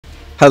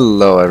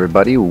Hello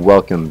everybody,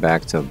 welcome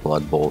back to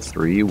Blood Bowl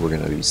 3. We're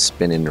going to be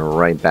spinning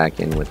right back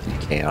in with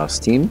the Chaos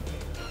team.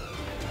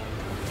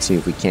 See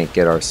if we can't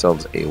get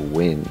ourselves a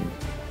win,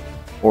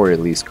 or at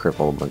least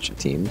cripple a bunch of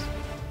teams,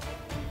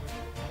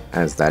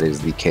 as that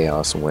is the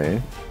Chaos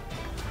way.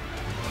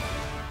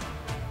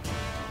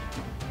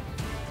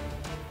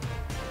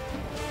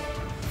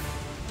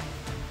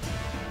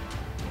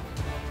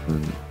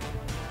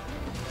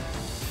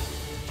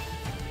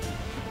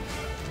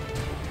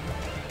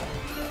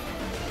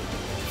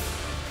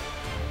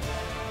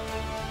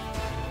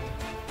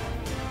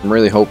 I'm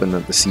really hoping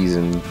that the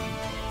season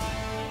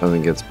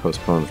doesn't get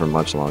postponed for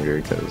much longer,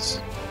 because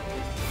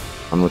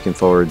I'm looking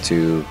forward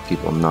to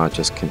people not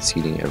just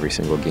conceding every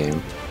single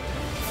game.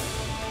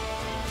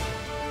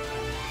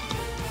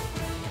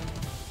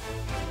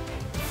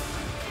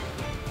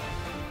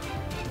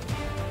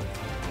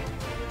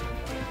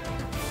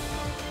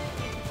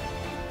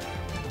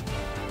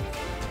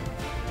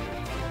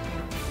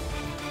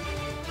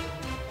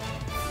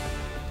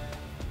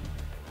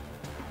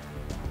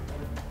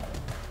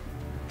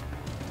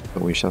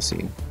 But we shall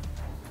see.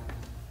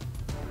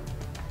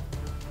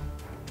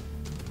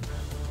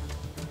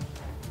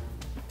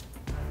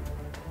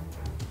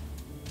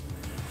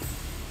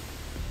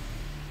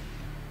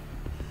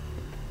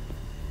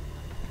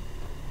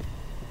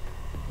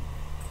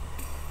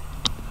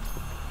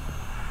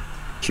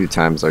 Queue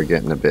times are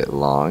getting a bit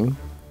long.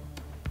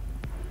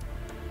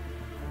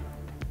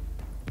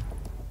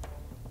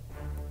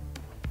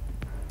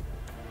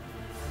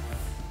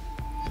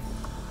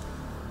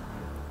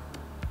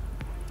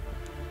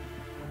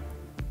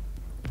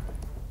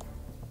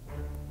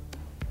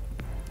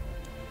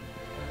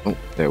 Oh,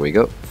 there we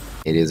go.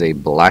 It is a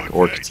Black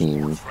Orc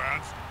team.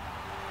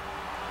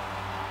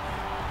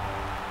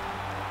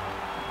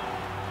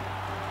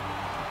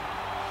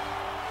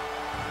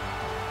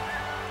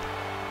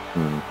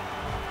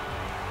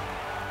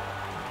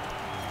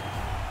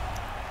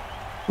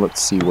 Let's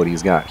see what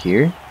he's got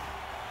here.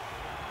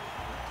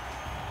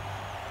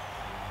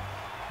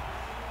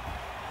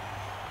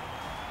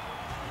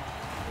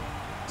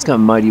 He's got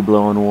Mighty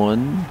Blow on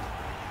one.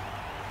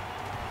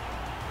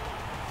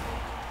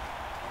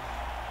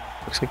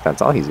 Looks like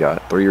that's all he's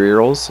got. 3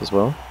 rerolls as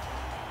well.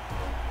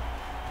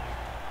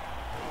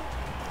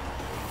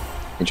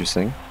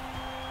 Interesting.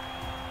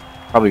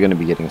 Probably going to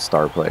be getting a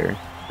star player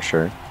for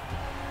sure.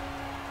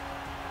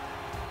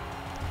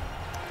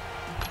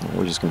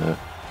 We're just going to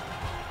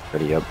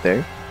ready up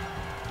there.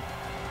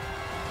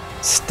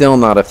 Still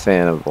not a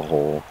fan of the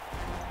whole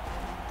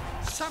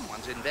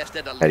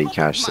petty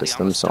cash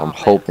system, so I'm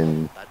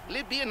hoping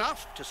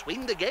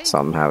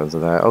something happens to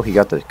that. Oh, he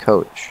got the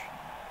coach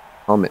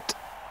helmet.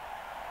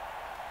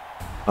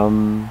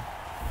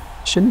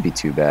 Shouldn't be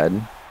too bad.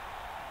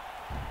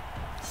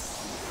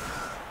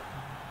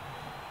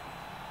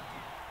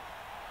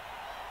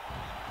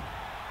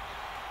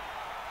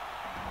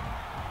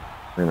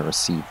 We're gonna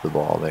receive the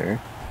ball there.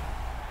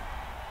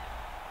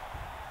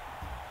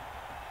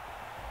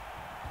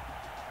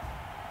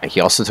 He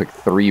also took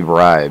 3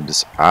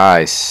 bribes.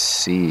 I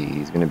see.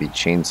 He's going to be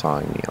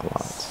chainsawing me a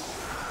lot.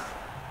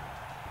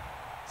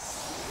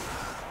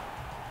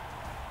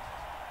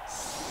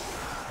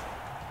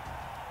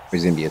 Or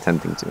he's going to be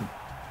attempting to.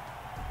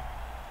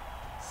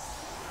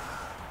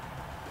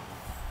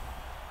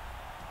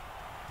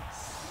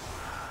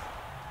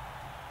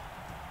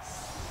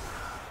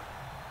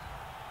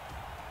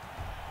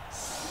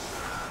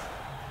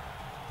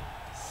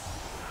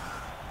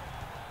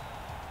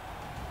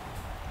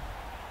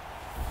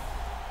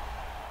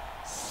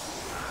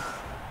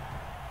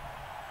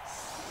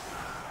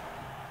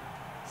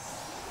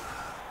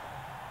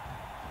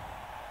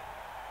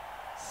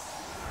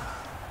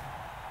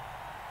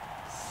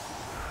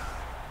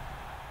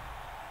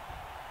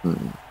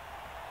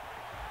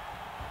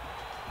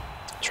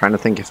 Trying to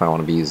think if I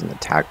want to be using the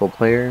tackle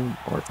player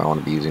or if I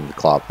want to be using the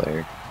claw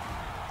player.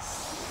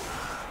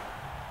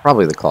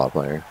 Probably the claw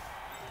player.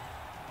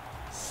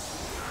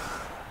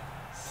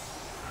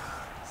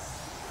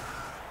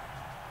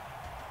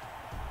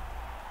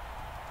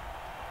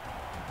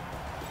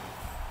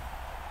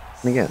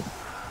 And again,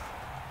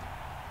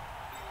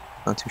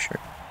 not too sure.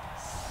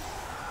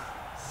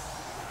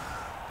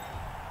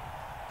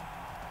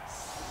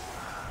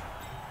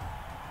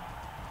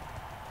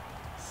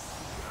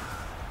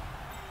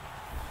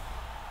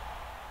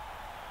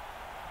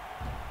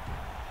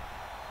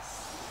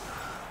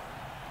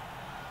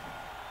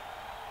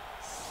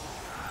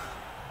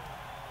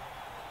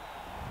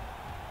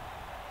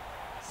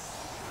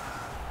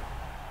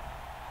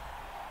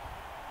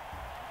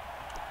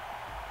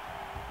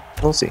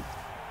 We'll see.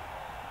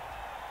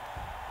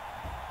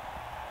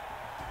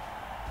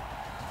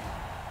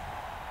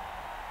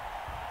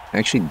 I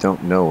actually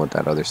don't know what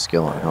that other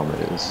skill on helmet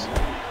is.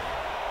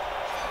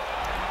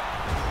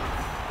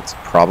 It's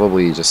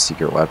probably just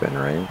secret weapon,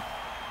 right?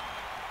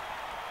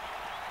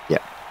 Yeah.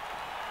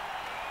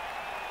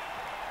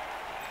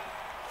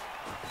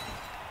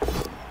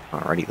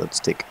 Alrighty, let's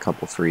take a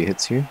couple free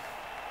hits here.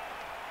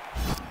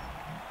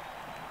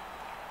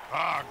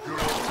 Ah, good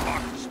old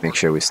Marcus Make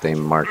sure we stay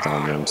marked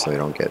on them so they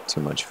don't get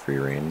too much free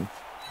reign.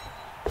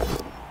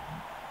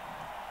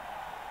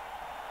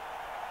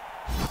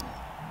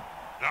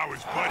 Now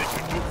his body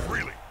can move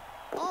freely.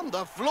 On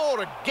the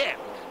floor again.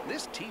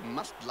 This team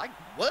must like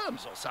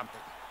worms or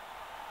something.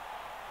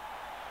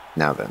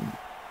 Now then,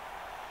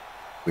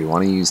 do we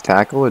want to use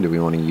tackle or do we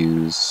want to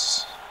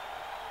use...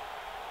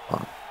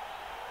 Oh.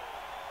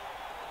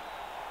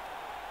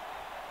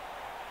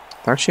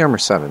 Actually, armor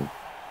 7.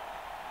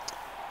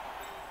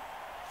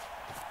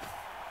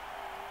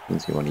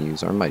 Means we want to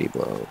use our mighty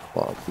blow,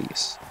 claw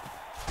piece.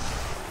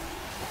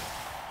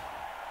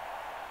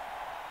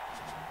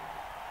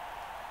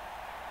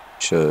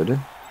 Should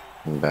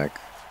bring back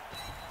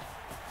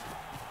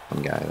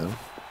one guy though.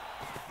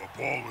 The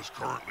ball is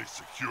currently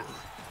secure,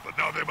 but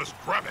now they must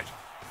grab it.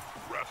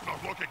 Ref's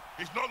not looking.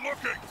 He's not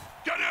looking.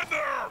 Get in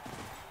there!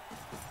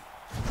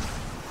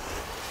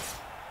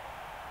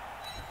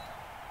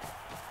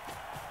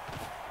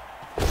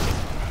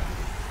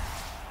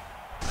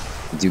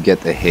 Do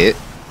get the hit.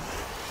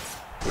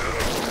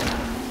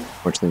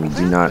 Fortunately, we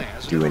do not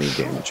do any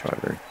damage,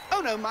 however. Oh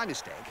no, my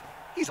mistake.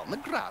 He's on the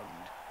ground.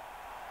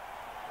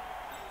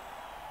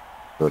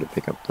 Go to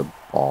pick up the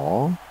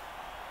ball.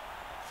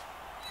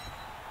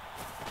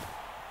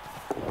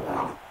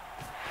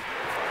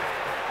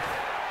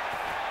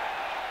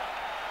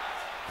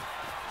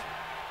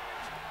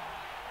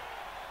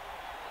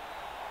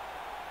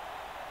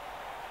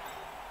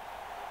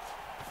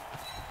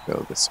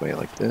 Go this way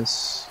like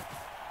this.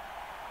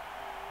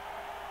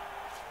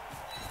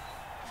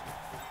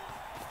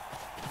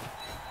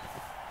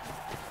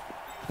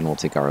 And we'll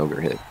take our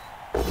ogre hit.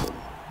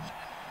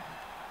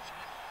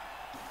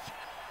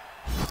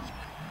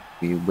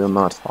 We will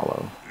not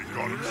follow. He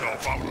got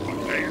himself out of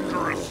a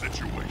dangerous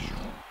situation.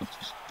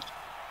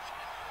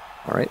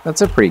 Alright,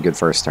 that's a pretty good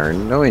first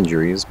turn. No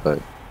injuries, but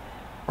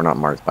we're not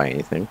marked by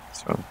anything,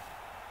 so.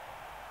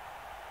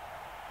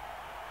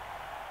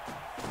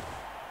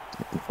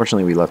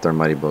 Unfortunately, we left our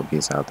mighty blow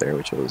piece out there,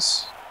 which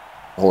was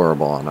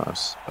horrible on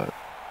us, but.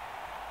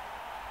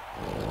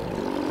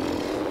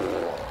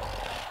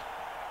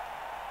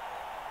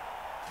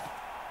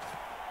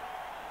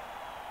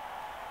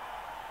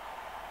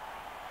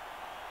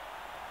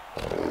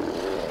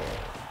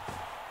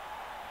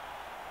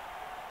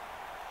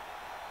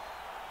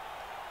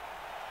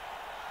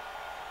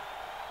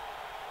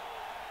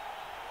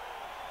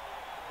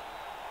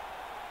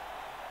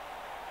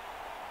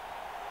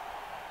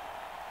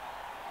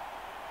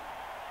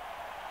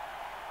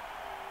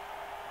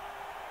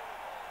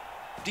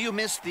 Do you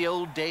miss the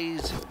old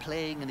days of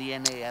playing in the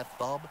NAF,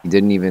 Bob? He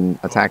didn't even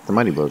attack the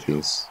mighty blow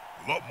piece.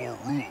 A lot more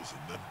rules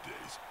in them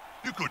days.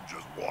 You couldn't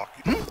just walk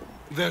in.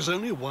 There's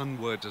only one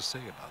word to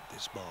say about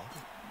this, Bob.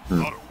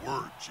 Not a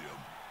word, Jim.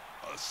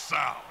 A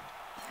sound.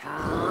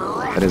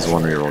 That is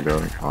one reroll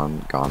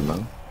gone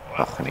though.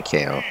 Oh, and a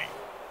KO.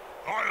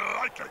 I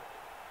like it.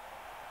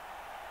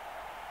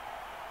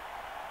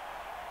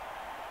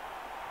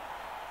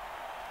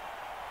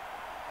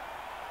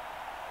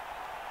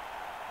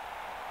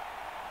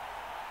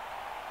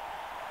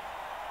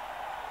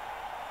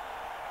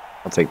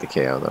 I'll take the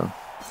KO though.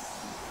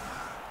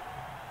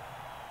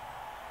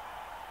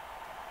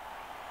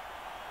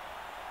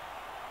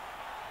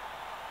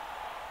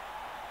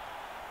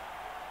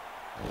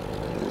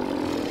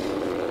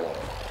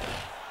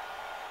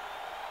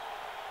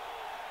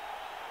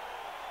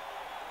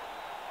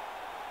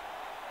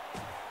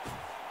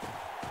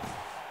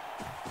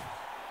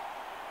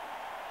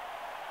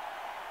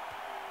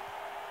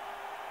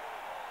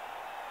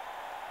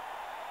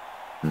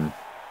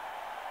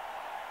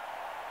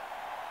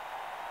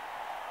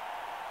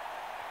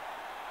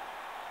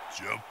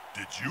 Jim,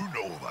 did you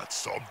know that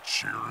some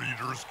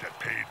cheerleaders get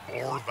paid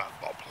more than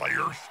the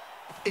players?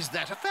 Is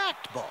that a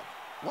fact, Bob?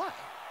 Why?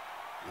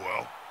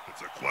 Well,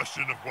 it's a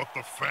question of what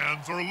the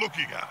fans are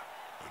looking at.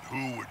 And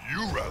who would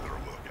you rather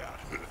look at?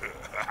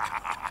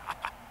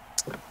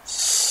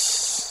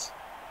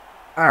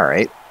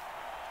 Alright.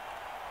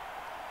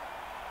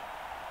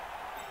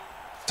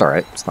 It's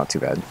alright, it's not too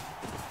bad.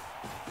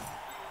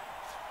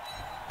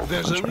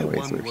 There's Punch my only way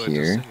one through word to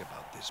here. say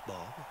about this, Bob.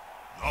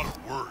 Not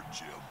a word,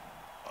 Jim.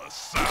 A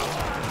sound.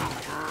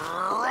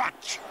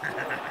 Crunch.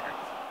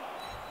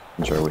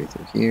 Punch our way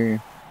through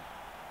here.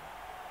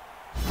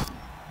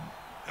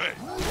 Hey,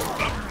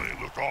 that play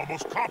looked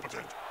almost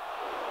competent.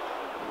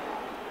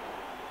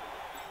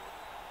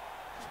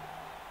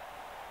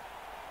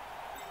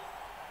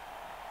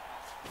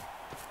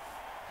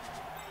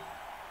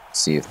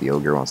 See if the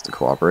ogre wants to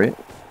cooperate.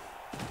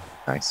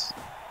 Nice.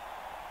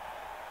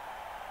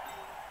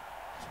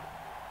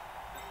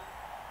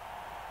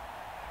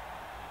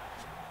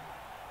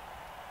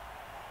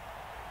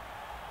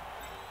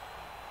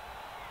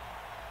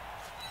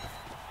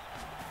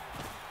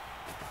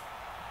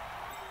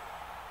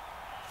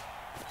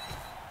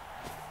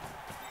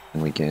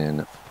 And we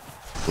can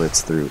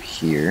blitz through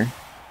here.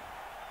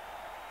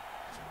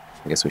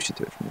 I guess we should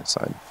do it from this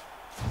side.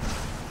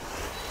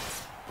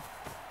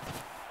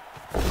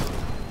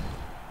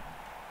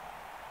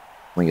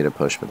 We get a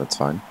push, but that's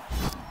fine.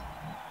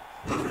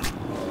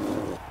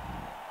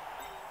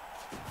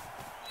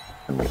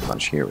 And we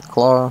punch here with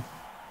claw.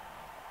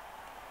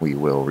 We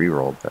will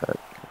reroll that.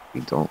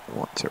 We don't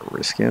want to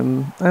risk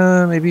him.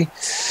 Maybe.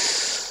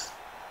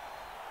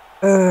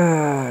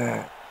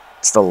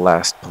 It's the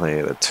last play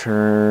of the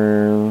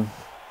turn.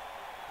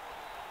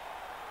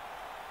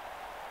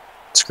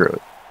 Screw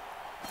it.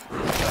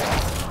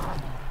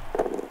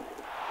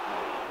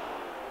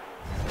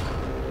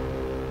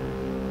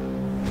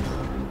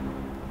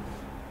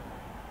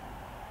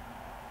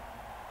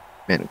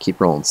 Man, keep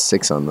rolling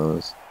 6 on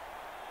those.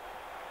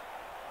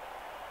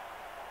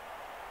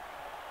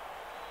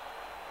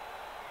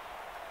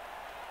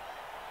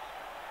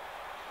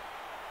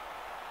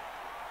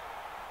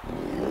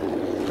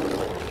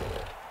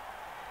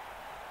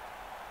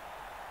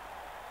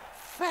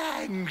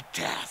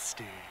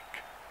 Fantastic.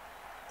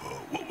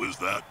 What was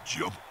that,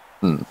 Jump?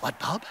 What,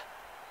 Bob?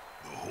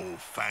 The whole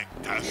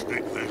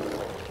fantastic thing?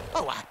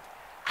 Oh,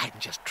 I'm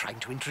just trying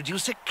to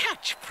introduce a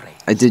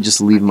catchphrase. I did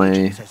just leave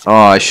my... Oh,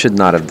 I should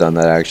not have done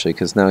that, actually,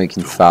 because now he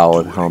can foul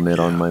with helmet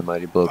on my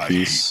Mighty Blow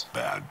piece. I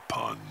hate bad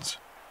puns.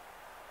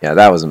 Yeah,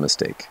 that was a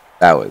mistake.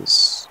 That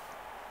was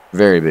a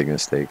very big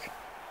mistake.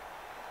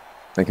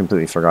 I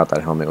completely forgot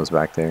that helmet was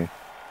back there.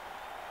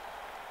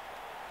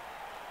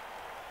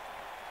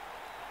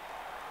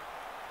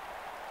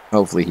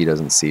 Hopefully he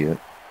doesn't see it.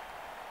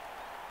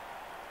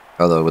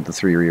 Although with the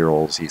 3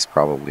 rerolls, he's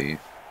probably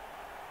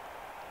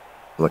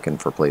looking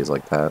for plays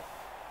like that.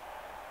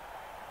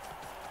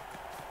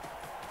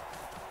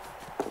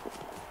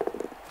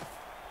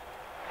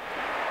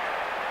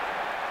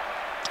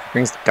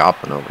 Brings the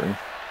goblin over.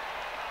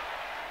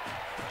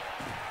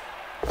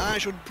 I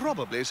should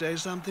probably say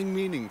something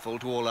meaningful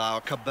to all our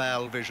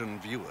Cabal Vision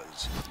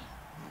viewers.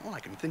 All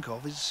I can think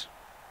of is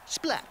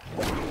splat.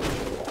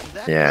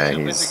 Yeah,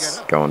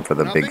 he's going for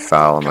the big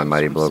foul on my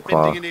Mighty Blow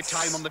Claw.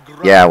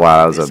 Yeah,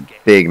 wow, that was a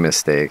big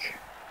mistake.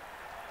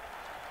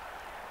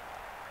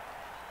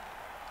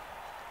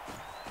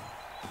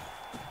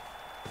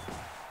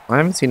 I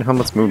haven't seen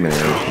Helmet's movement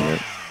or anything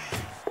yet.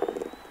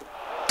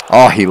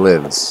 Oh, he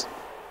lives.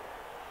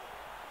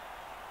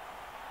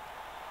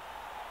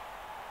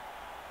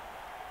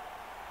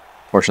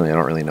 Fortunately, I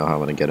don't really know how I'm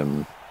going to get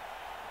him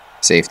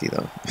safety,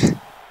 though.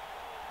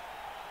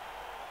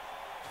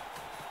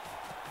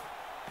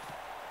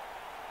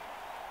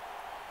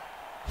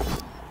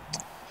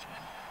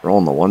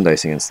 Rolling the 1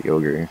 dice against the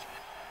ogre.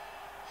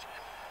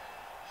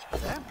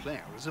 That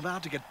player is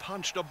about to get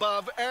punched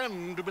above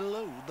and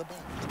below the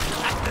belt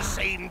At the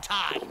same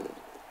time.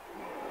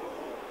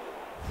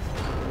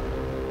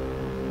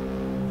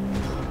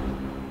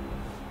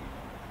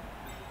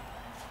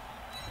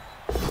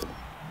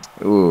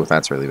 Ooh,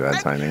 that's really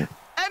bad timing.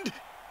 And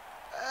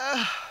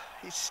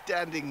he's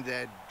standing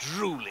there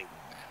drooling.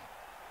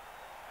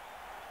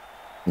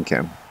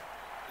 Okay.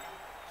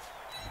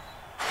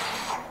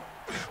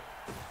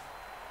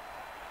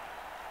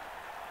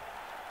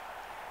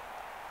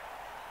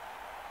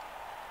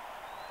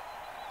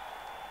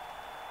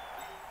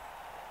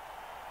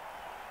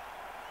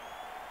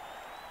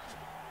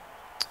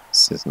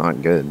 This is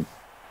not good.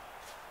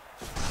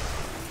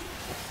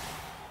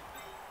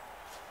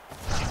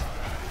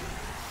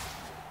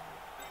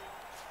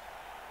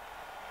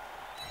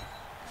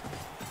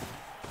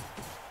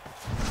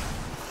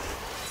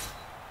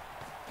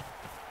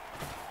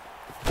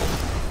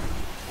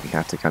 We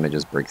have to kind of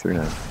just break through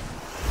now.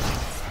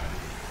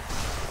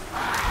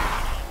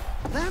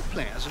 That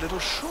player's a little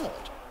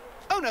short.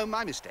 Oh no,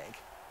 my mistake.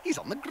 He's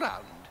on the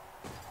ground.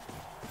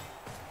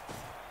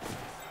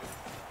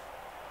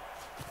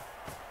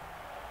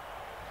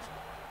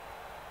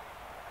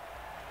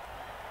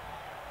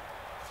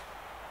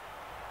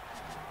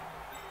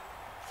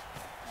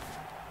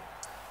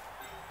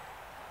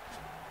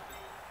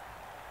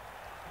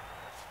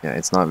 Yeah,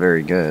 it's not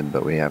very good,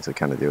 but we have to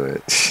kind of do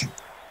it.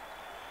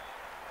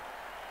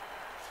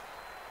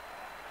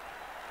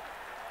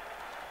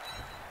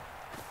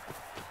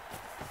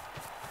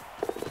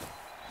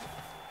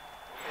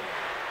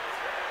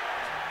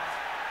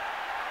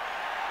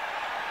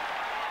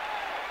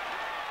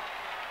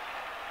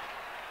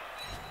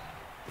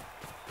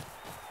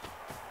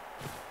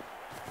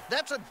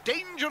 That's a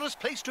dangerous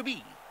place to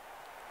be.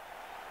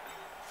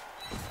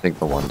 Take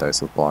the 1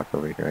 dice with block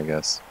over here, I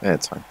guess. Yeah,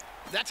 it's fine.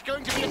 That's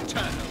going to be a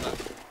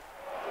turnover.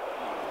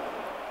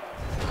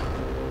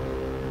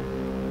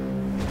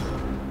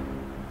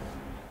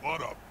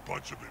 What a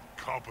bunch of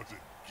incompetent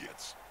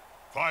gits.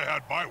 If I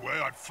had my way,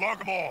 I'd flog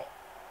them all.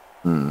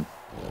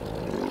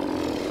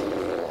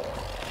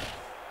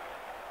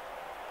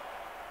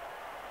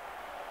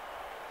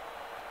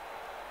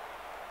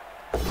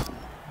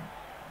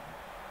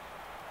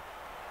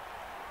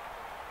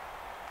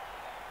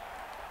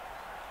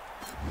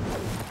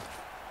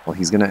 Well,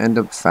 he's going to end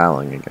up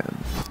fouling again.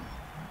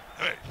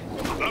 Hey,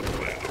 that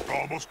play looked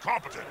almost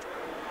competent.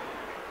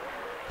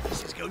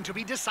 This is going to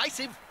be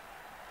decisive.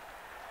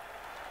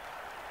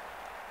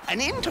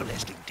 An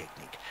interesting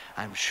technique.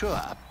 I'm sure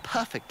a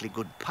perfectly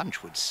good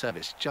punch would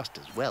service just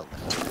as well,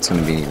 though. It's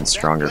going to be an even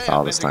stronger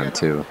foul this time,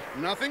 too.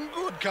 Nothing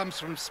good comes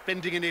from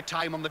spending any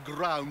time on the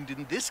ground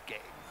in this game.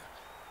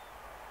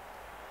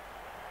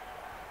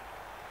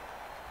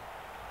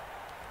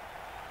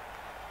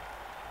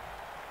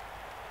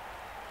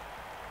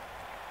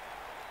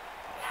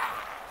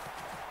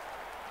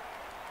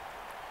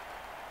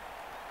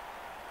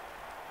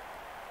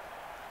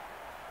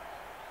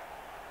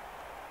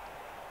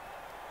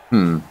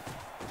 Hmm.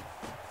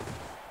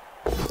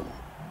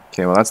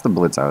 Okay, well that's the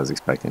blitz I was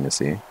expecting to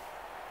see.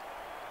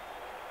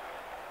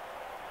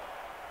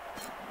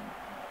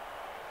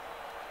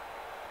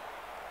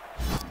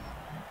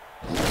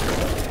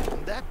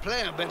 That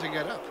player better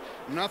get up.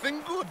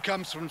 Nothing good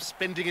comes from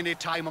spending any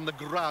time on the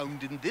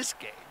ground in this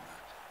game.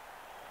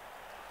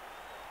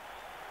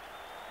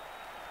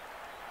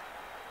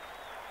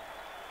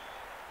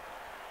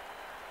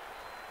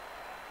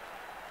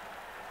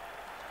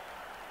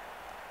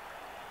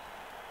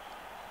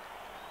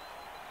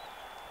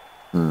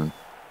 Hmm.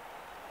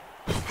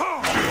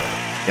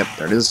 Yep,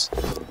 there it is.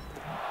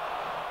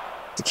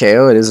 The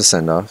KO, it is a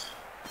send-off.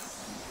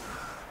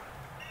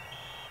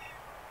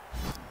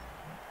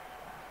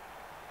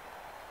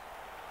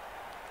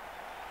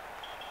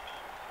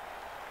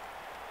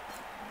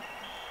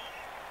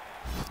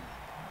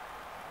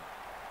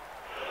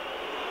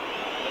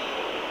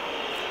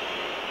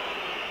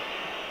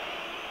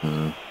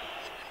 Hmm.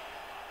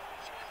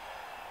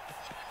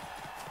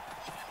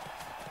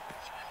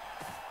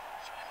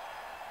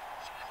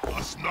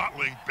 A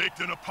snotling baked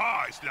in a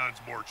pie stands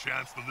more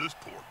chance than this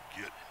poor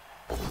git.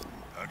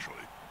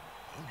 Actually,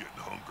 I'm getting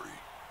hungry.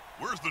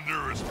 Where's the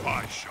nearest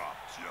pie shop,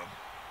 Jim?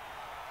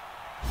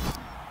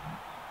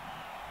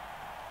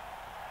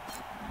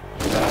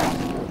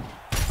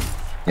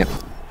 Yep.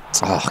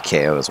 Oh,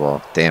 KO as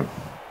well. Damn.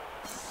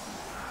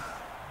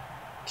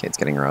 Okay, it's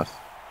getting rough.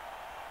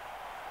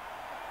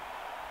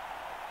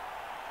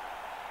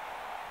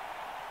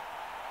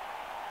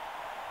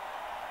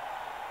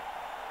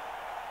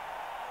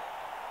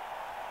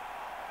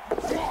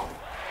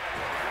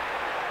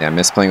 Yeah,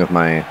 misplaying with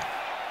my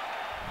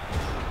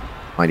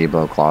Mighty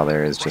Blow Claw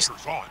there is just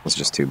was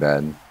just too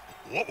bad.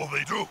 What will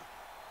they do?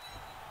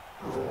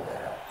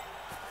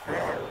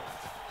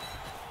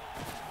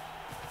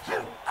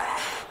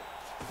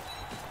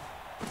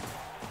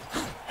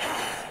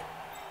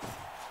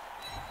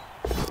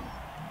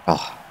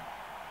 Oh,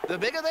 The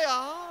bigger they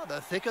are,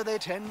 the thicker they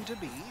tend to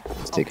be.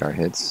 let's take our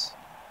hits.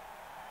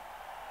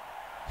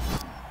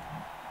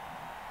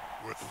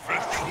 With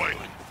fifth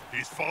flailing,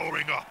 he's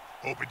following up,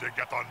 hoping to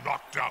get the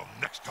knockdown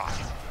next time.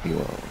 We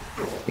will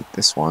take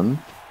this one.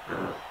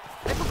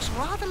 It looks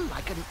rather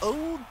like an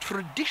old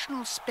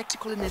traditional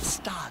spectacle in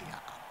Estalia.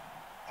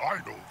 I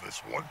know this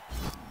one.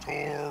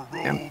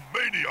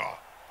 Toromania.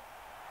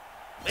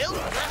 Well,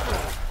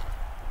 that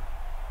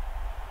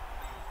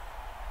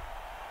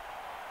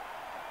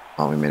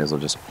Oh, we may as well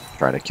just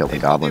try to kill the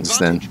goblins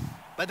then.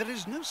 But there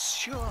is no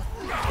sure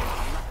thing.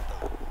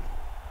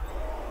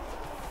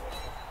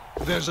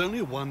 There's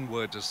only one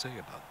word to say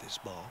about this,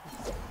 Bob.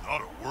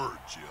 Not a word,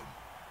 Jim.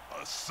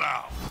 A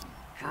sound.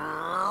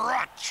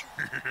 Crutch.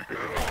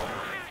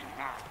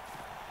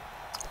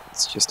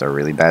 It's just a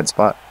really bad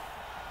spot.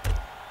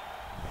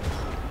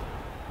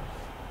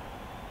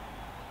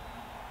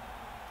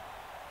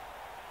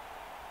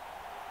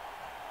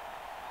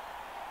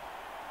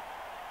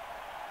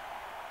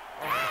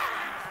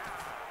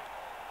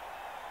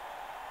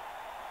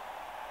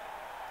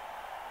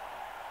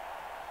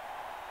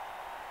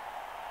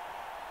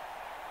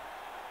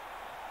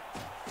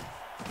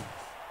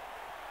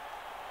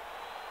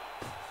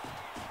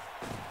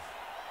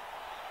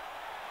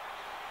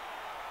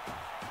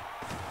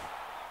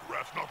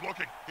 Ref's not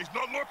looking. He's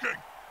not looking.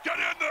 Get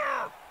in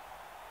there!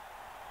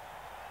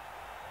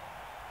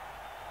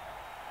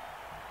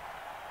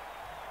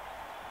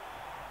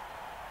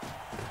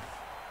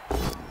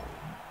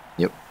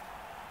 Yep.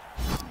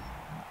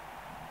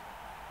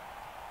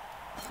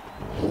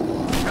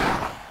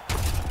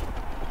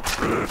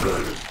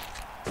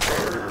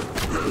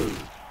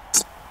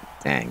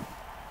 Dang.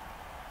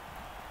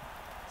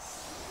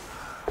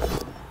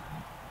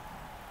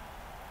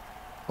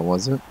 What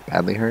was it?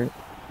 Badly hurt?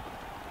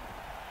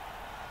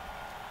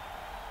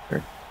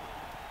 Sure.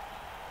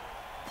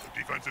 The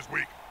defense is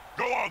weak.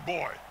 Go on,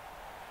 boy.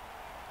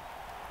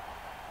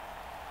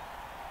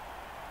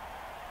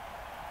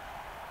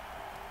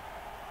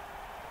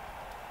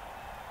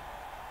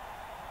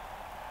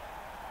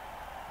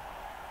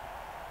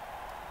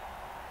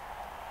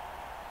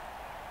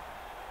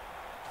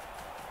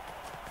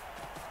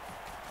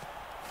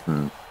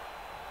 Hmm.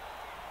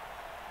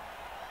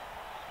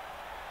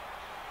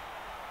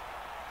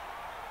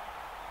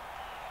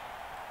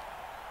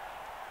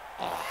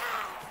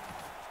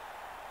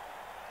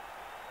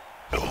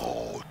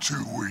 Oh,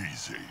 too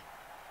easy.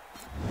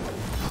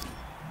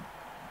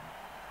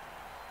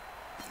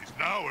 He's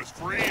now as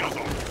free as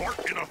a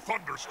fart in a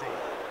thunderstorm.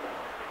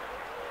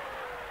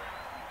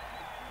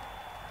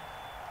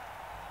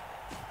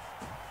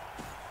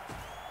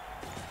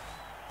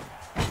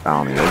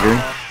 Foul me over.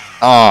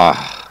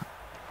 Ah.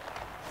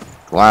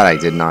 Glad I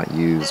did not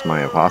use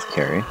my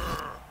apothecary.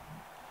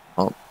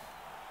 Well,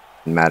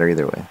 didn't matter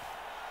either way.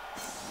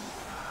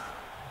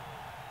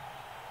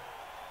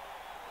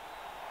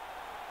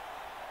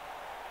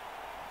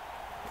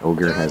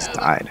 Ogre has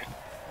died.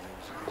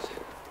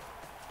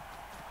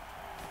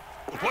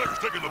 The player's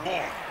taking the ball,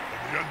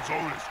 and the end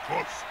zone is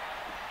close.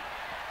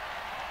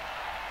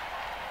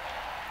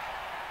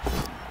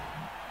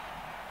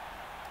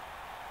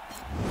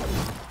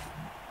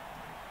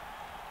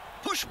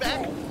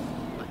 pushback,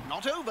 but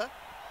not over.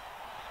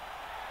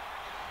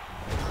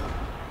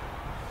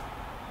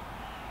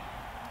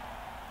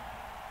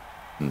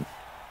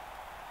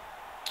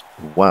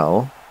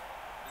 Well,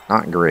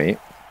 not great.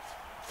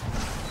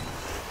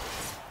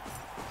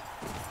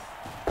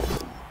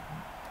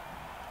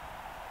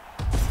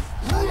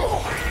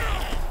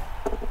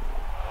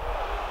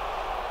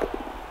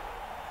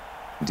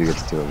 Do get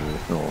to do a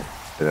little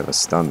bit of a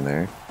stun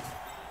there.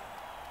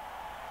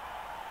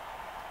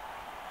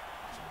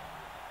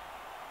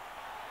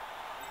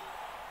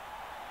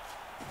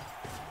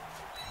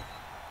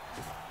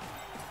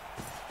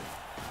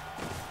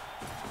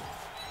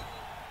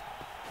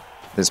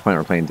 At this point,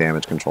 we're playing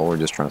damage control. We're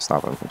just trying to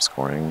stop him from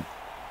scoring.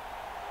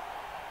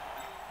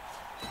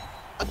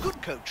 A good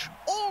coach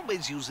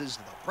always uses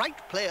the right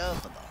player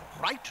for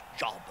the right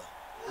job.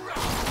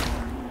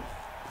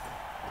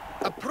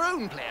 A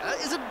prone player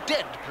is a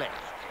dead player.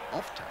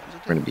 Oftentimes,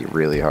 We're going to be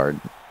really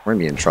hard. We're going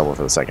to be in trouble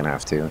for the second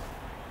half, too.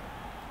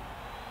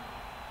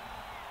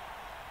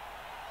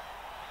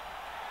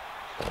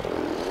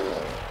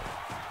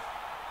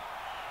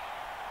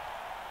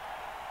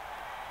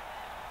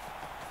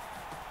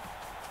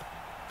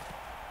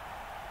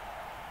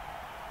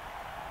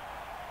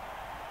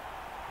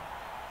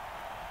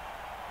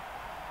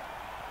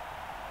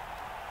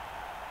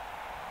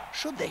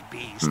 Should they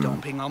be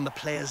stomping on the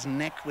player's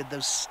neck with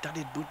those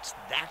studded boots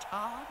that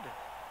hard?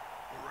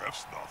 The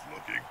ref's not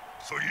looking,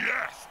 so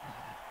yes!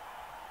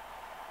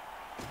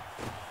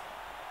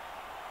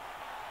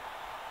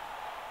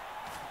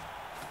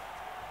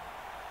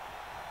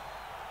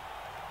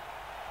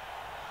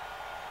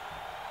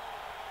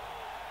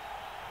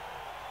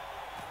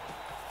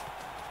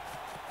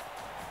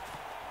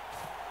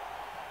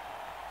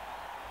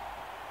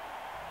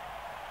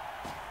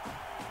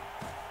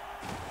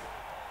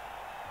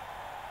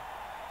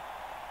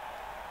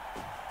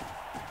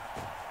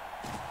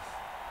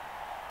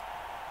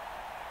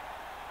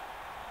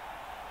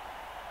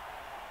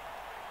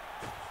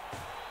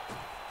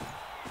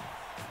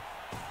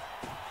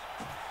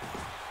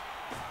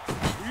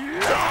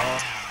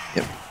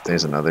 Yep,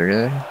 there's another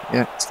guy.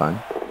 Yeah, it's fine.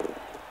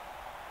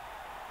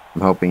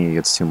 I'm hoping he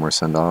gets 2 more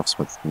send-offs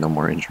with no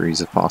more injuries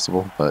if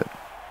possible, but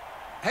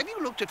Have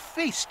you looked at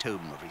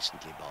Facetune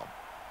recently, Bob?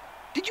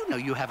 Did you know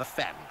you have a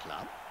fan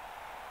club?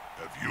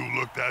 Have you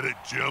looked at it,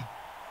 Jim?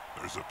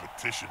 There's a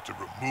petition to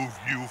remove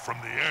you from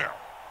the air.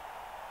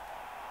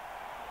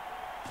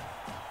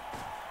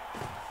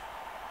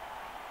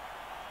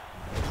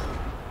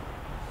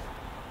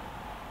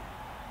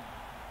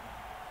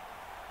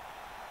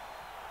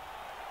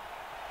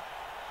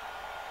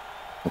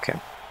 okay.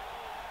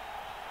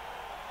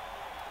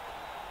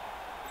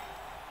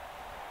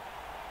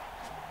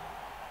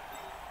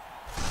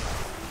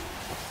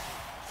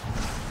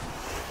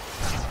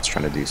 Let's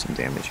try to do some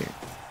damage here.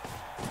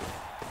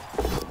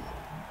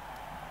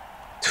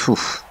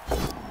 Oof.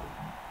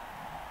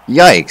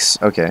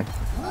 Yikes! Okay.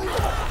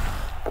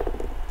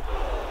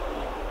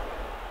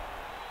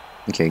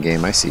 Okay,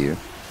 game, I see you.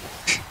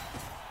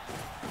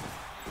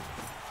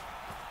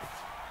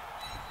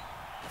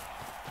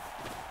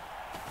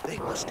 They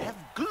must have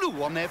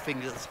glue on their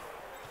fingers.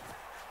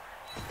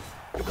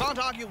 You can't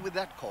argue with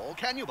that call,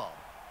 can you, Bob?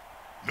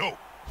 No.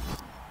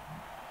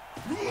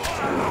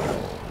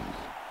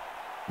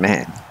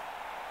 Man.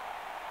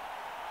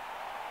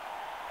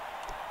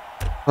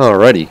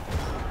 Alrighty.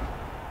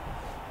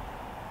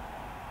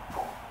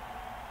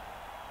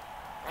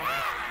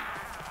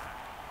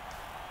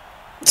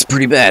 It's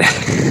pretty bad.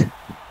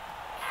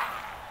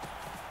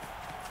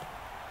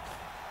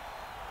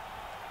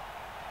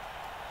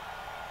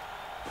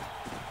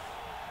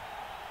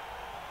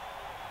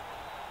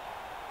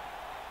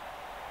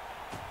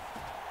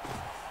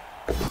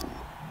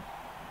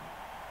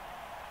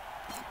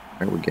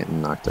 Alright, we're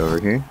getting knocked over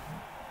here.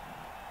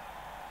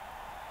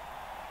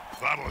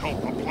 That'll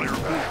help the player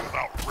move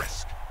without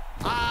risk.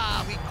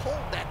 Ah, we call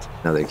that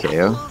Another KO.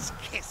 Devil's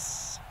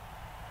Kiss.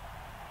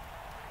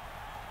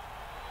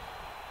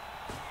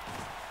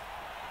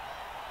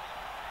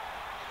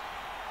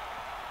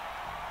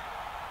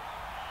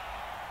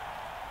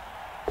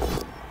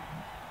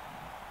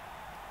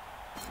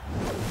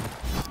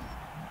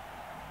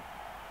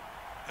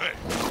 Hey,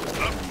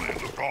 that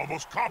play looked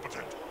almost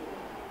competent.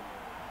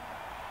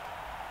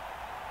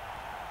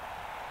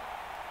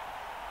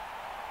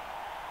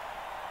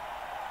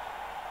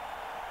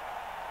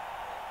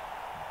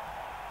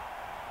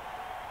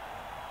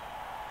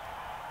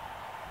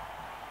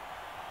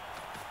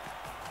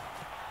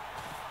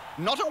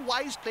 Not a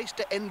wise place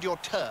to end your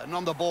turn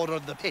on the border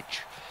of the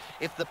pitch.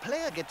 If the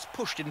player gets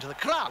pushed into the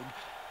crowd,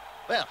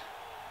 well,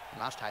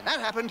 last time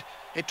that happened,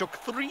 it took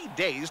 3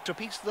 days to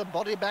piece the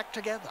body back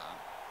together.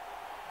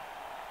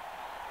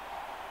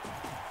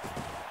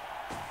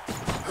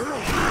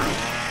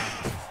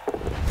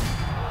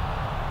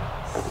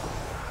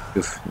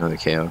 Oof, another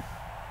KO.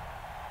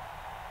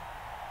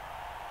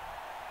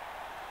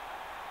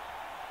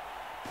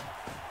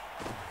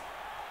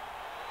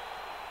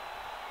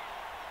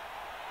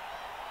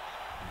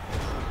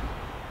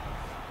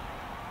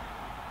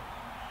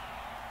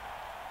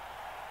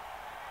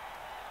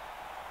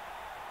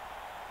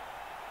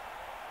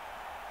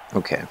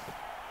 Okay.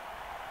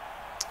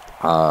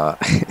 Not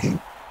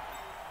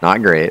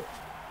great.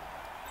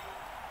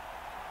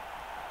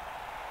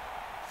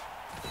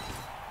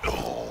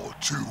 Oh,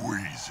 too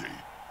easy.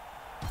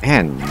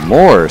 And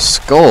more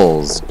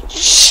skulls.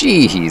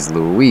 Jeez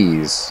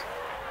Louise.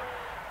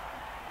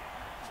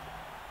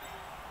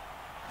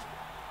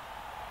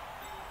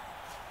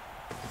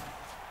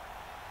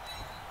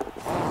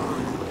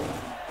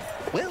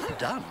 Well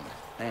done.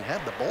 They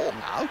have the ball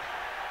now.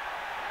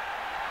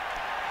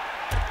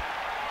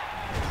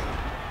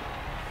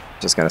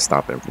 Just gotta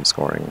stop him from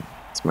scoring.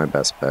 It's my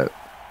best bet.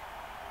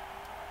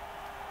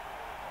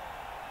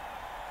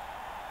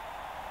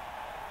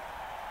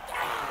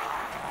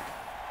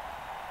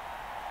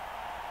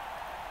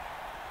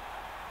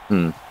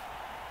 Hmm.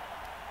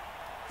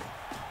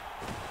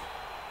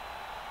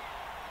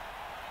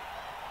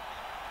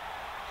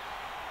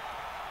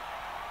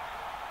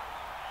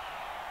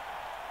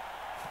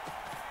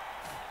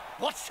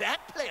 What's that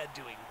player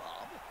doing,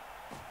 Bob?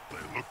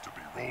 They look to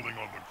be rolling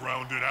on the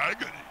ground in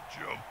agony,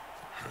 Jim.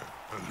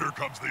 And here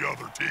comes the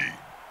other team.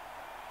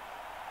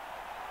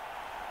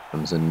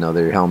 Comes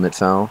another helmet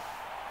foul.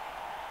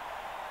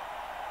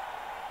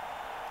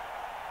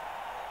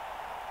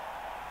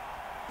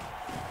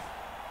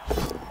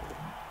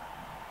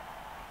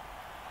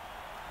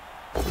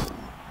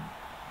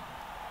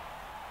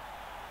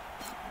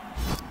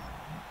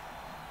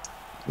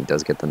 He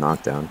does get the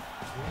knockdown.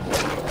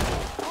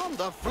 On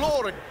the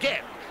floor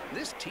again.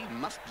 This team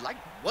must like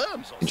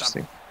worms or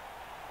Interesting.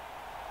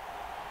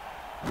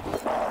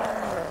 something.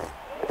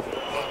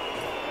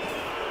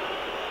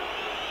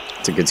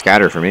 It's a good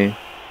scatter for me.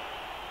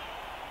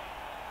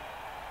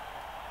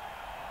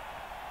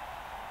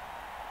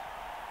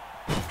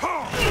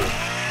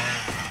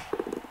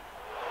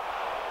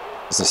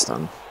 It's a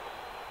stun.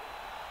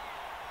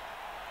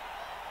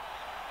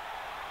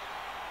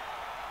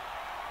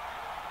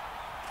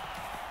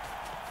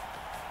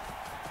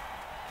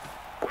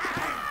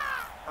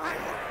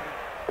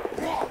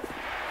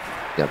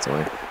 Gets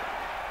away.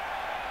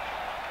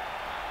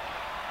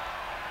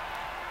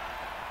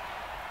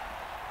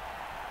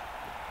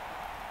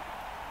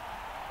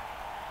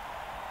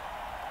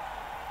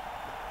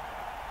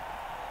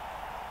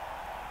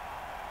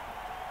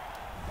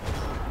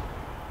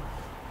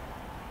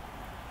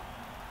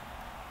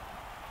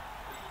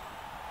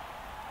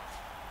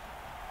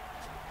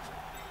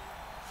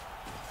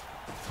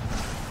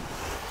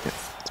 Yeah,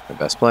 it's my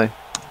best play.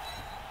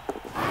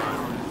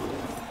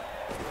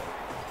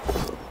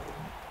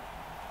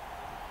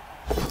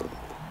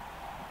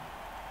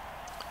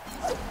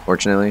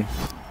 Fortunately,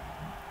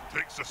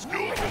 Takes a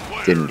skillful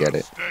player Didn't get to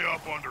it. stay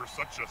up under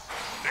such a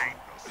sustained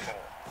assault.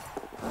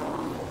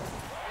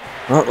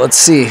 well, let's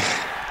see.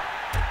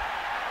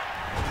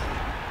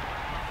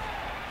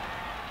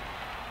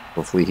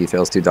 Hopefully he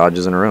fails 2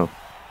 dodges in a row.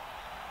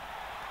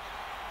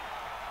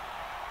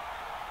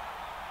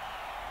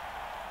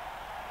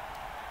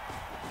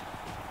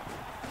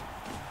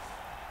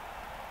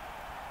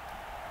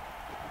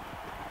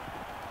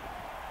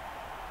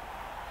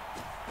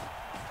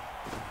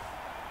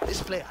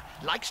 This player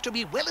likes to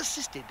be well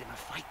assisted in a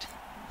fight.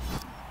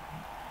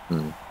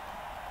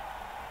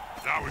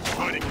 Now his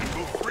body can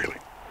move freely.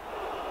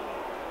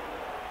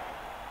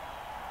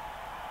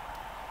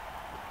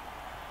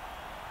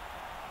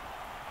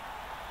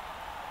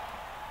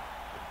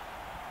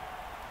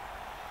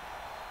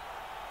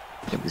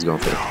 Yep, he's going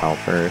for the foul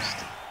first.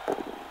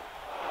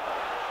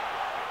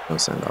 No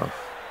send off.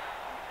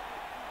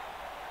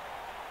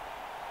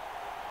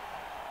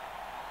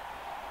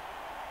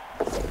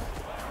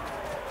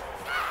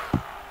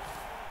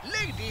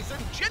 Ladies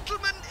and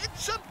gentlemen,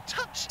 it's a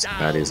touchdown.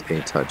 That is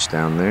a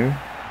touchdown there.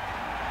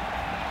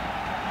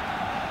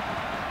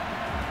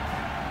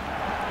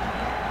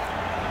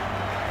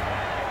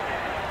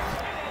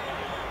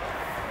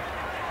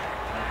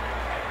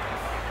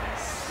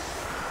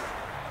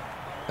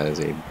 That is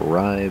a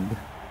bribe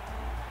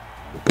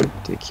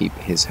to keep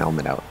his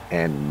helmet out.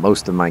 And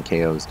most of my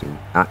KOs do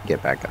not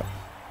get back up.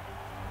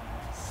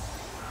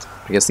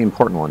 I guess the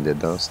important one did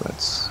though, so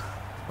that's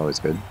always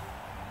good.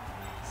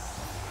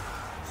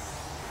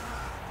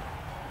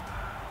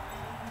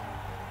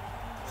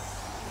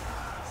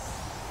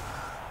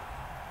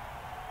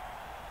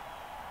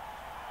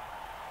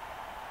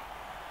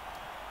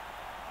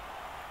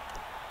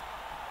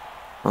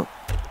 Well,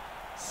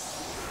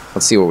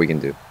 let's see what we can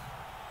do.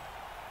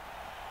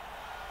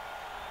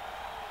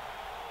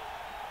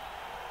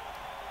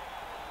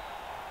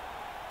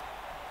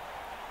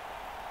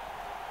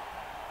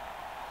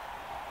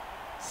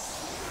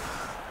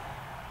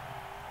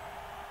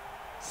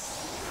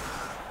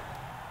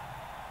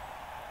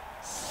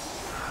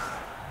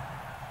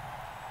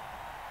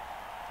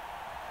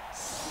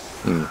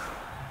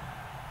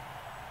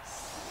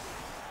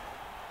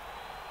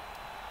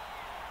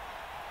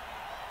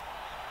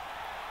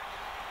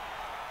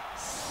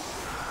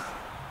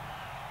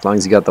 As long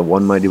as you got the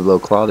one mighty blow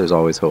claw, there's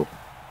always hope.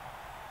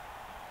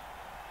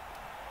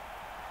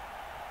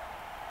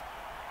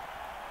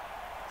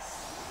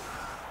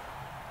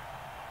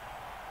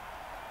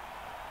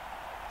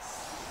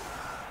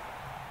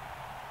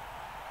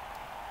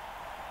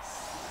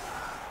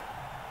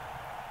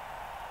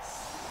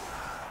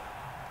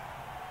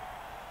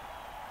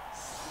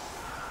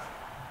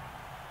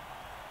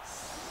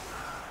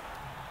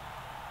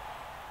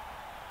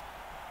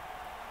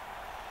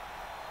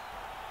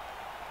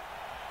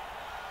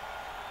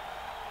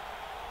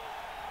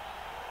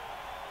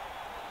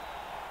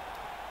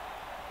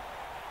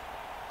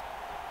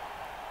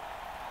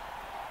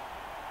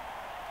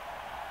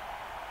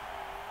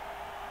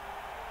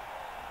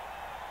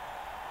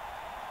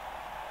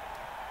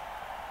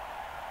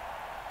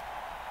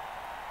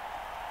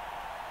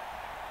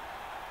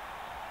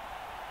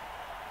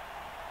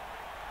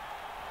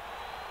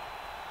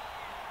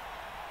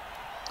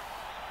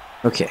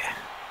 Okay.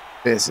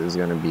 This is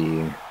gonna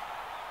be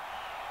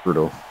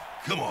brutal.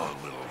 Come on,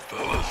 little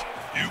fellas.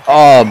 You can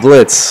Oh,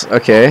 Blitz.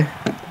 Okay.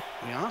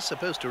 We are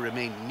supposed to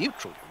remain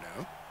neutral,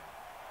 you know.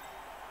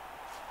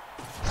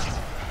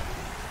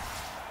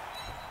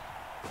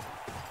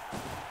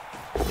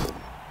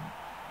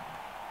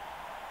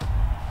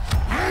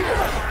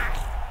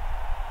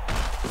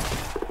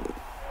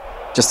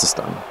 Just a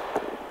stun.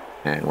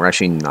 And we're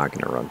actually not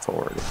going to run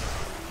forward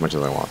as much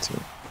as I want to.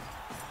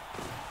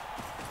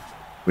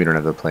 We don't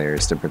have the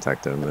players to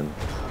protect him, and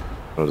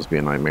it'll just be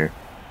a nightmare.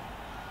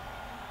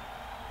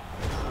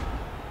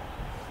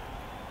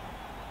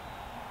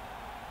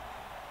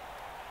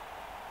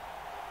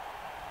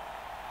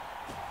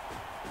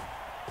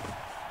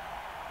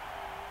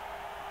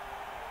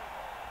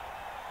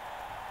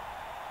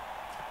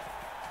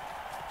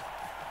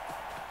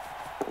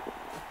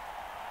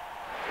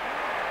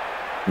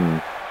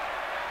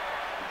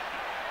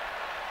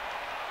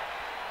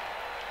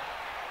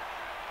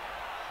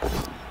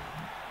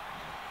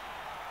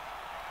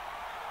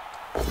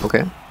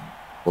 Okay.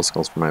 Full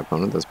skulls for my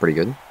opponent. That's pretty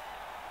good.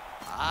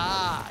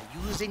 Ah,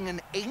 using an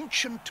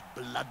ancient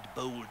Blood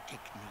Bowl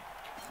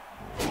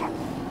technique.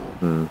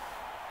 Hmm.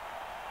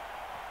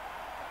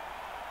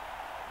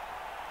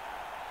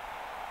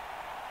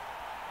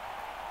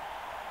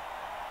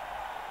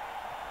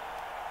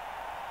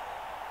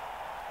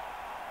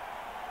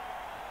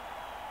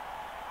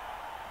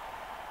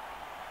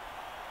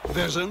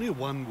 There's only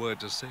one word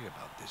to say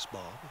about this,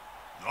 Bob.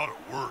 Not a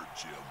word,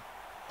 Jim.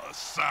 A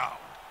sound.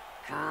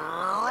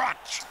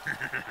 Crutch!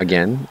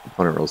 Again,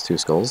 opponent rolls 2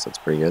 skulls. That's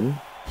pretty good.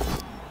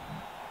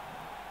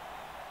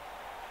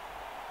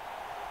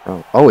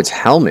 Oh, it's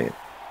helmet.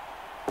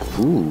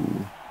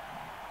 Ooh.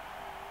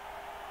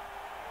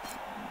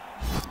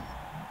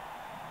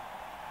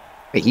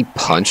 Wait, he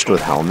punched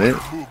with helmet?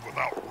 Move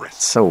without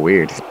risk. So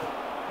weird.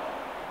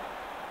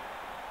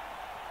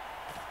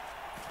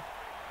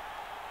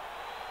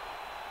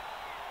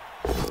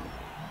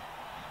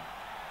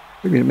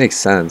 I mean, it makes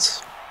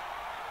sense.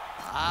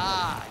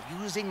 Ah,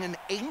 using an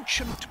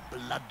ancient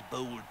Blood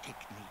Bowl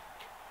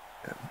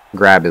technique.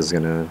 Grab is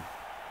gonna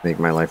make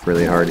my life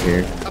really hard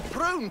here. A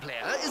prone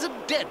player is a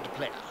dead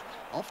player,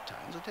 oft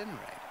times at any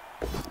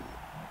rate.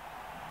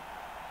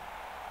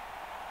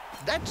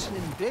 That's an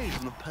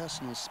invasion of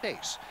personal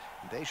space.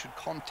 They should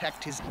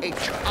contact his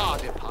HR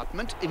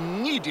department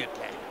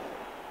immediately.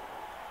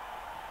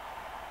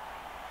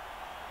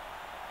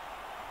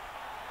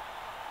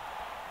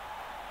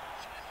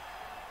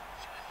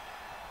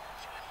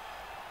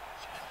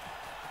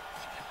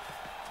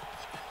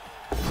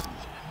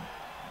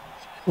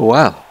 Oh,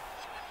 wow.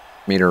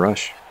 Made a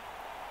rush.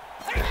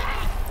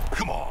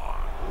 Come on.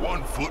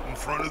 One foot in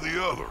front of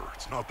the other.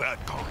 It's not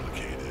that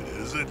complicated,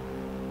 is it?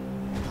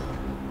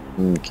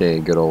 Okay,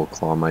 good old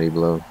claw mighty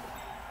blow.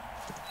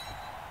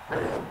 I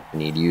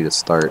need you to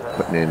start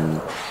putting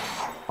in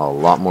a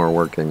lot more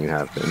work than you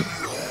have been.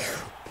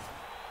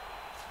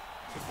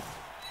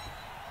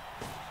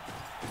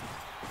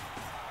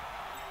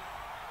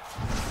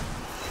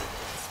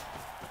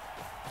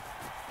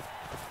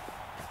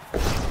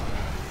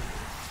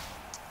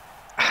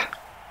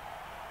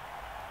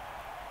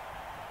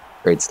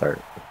 Great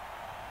start.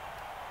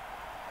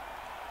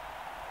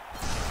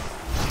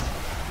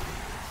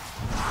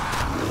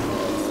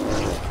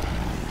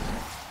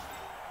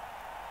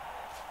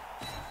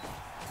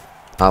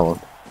 Oh,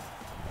 well.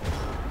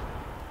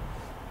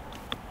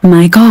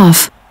 Mic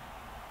off.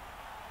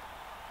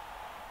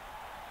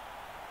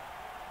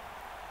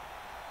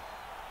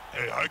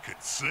 Hey, I can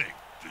sing.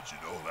 Did you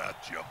know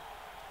that, Jim?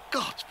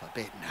 God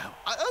forbid, no.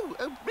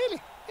 Oh,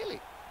 really?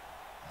 Really?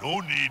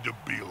 No need to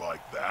be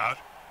like that.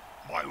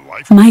 My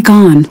life. Mic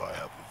on. I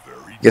have a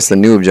very I guess the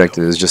new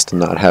objective is just to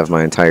not have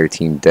my entire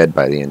team dead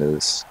by the end of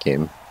this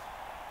game.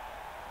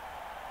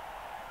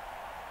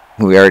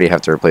 We already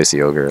have to replace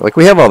the ogre. Like,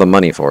 we have all the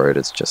money for it,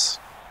 it's just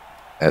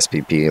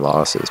SPP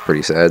loss is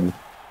pretty sad.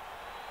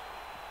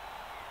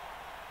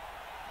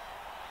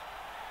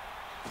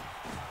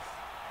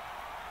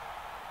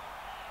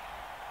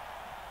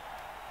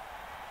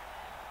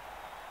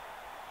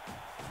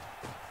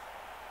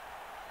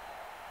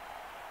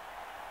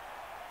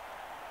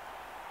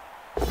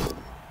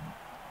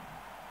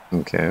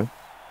 Okay.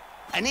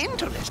 An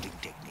interesting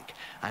technique.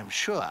 I'm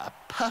sure a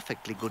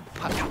perfectly good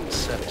punch would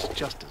serve us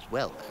just as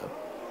well, though.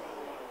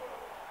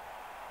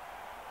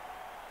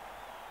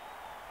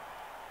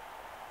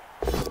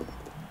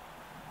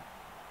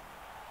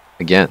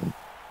 Again,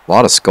 a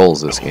lot of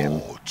skulls this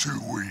game. Oh, too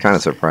easy. Kind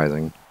of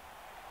surprising.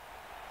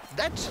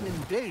 That's an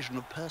invasion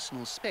of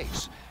personal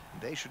space.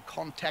 They should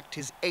contact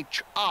his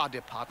HR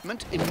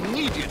department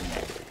immediately.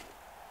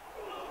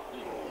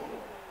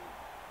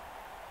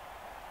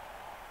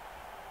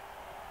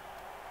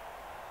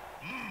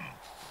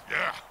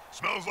 Yeah,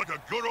 smells like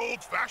a good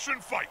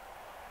old-fashioned fight.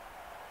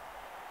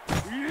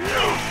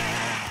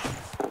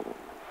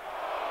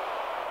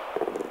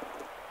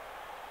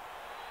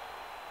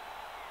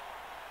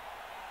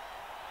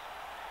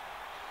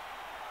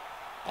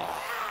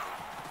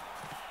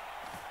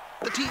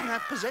 The team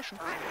have possession.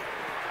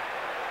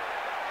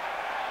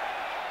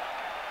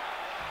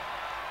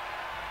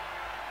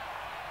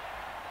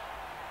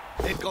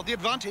 They've got the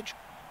advantage,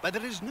 but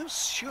there is no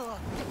sure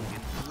thing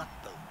in Blood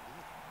Bowl.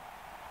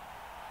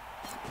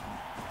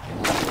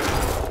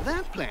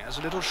 That player's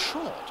a little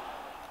short.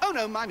 Oh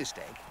no, my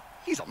mistake.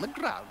 He's on the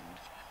ground.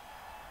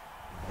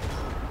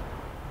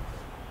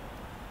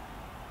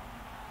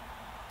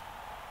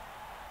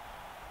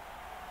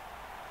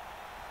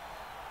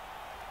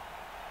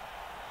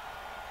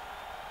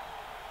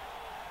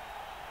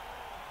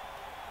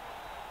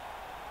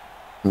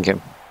 Okay.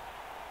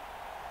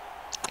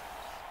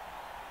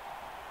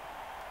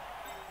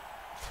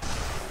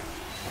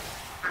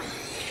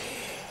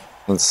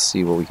 Let's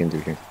see what we can do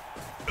here.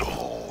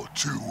 Oh,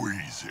 too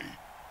easy.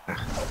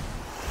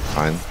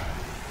 Fine.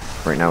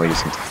 Right now we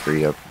just need to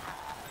free up.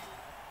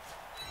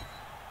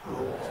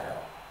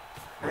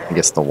 I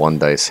guess the one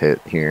dice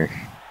hit here.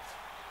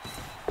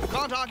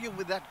 Can't argue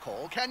with that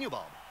call, can you,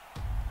 Bob?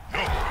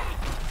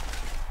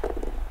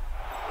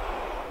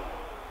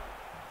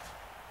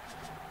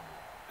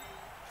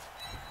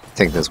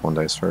 Take this one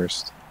dice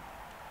first.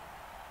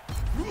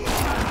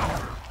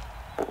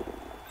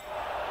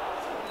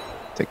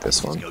 Take this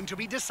It's one. going to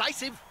be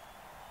decisive.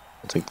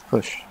 We'll take the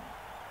push.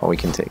 All we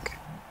can take.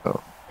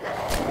 Oh.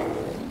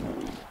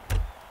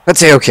 Let's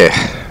say okay.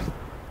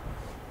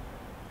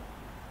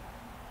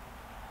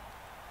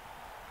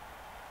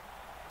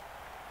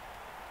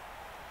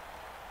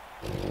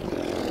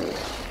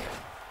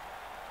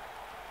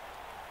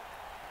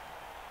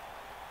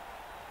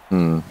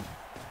 Hmm.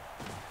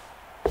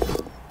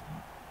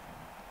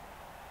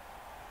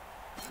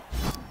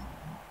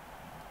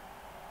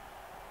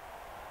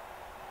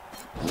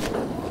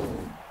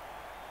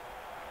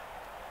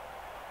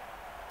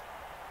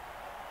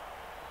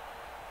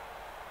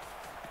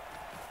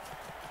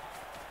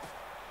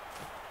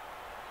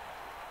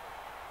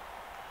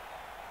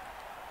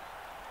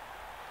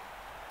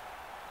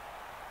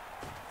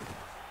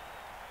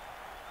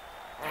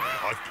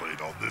 I've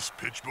played on this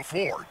pitch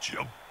before,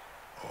 Jim.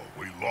 Oh,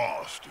 we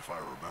lost, if I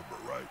remember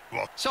right.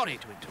 Well, Sorry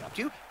to interrupt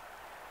you.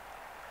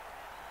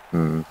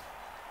 Hmm.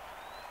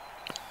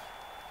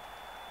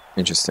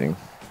 Interesting.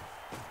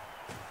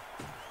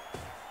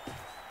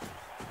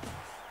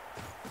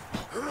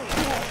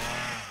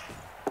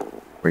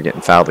 We're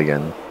getting fouled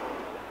again.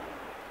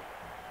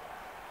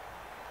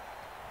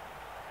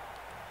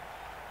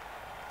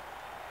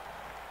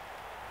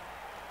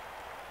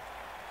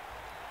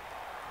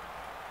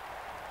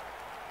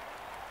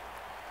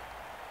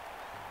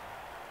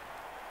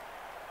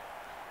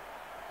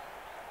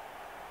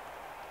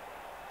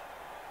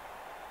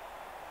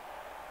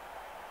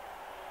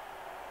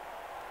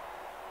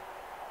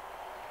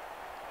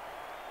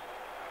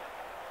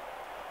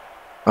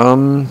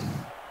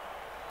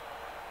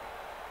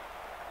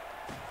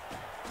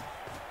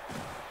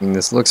 I mean,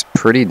 this looks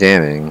pretty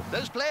damning.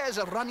 Those players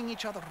are running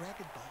each other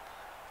ragged, Bob.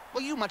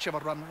 Were you much of a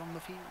runner on the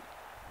field?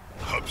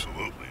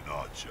 absolutely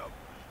not, Jim.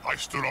 I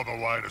stood on the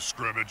line of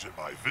scrimmage and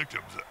my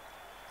victims,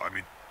 I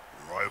mean,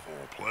 rival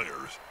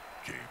players,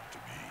 came to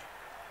me.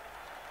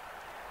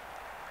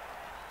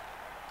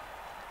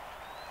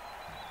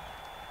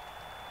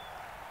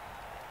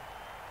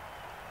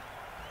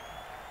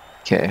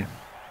 Okay.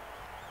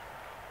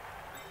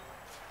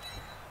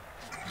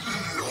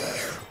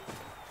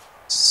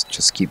 Let's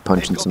just keep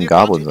punching They've got some the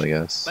goblins, I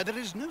advantage, guess. But there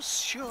is no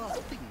sure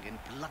thing in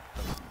Blood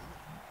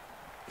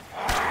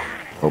Bowl.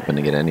 Hoping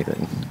to get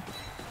anything.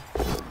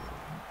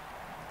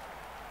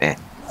 Eh.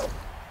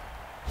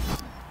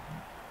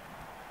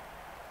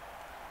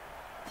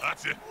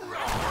 That's it.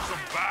 Force them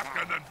back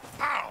and then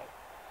pow!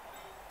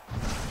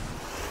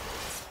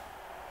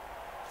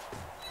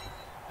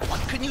 What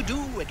can you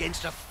do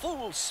against a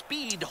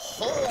full-speed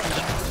horde?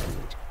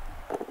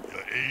 You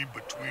aim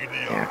between the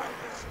Yeah.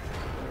 eyes.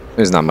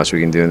 There's not much we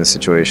can do in this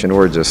situation.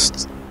 We're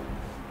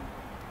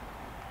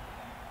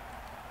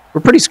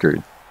pretty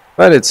screwed.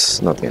 But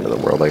it's not the end of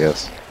the world, I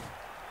guess.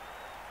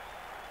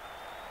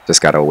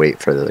 Just gotta wait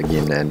for the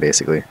game to end,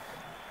 basically.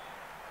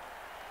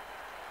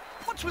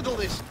 What's with all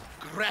this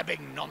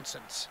grabbing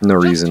nonsense? No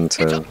Just reason hit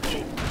to 'em.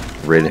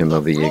 rid him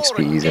of the Floor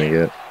EXP he's gonna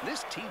again. get.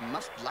 This team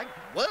must like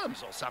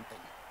worms or something.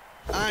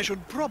 I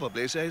should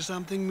probably say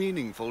something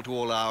meaningful to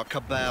all our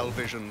Cabal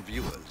Vision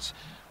viewers.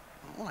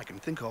 All I can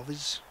think of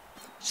is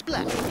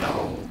splash.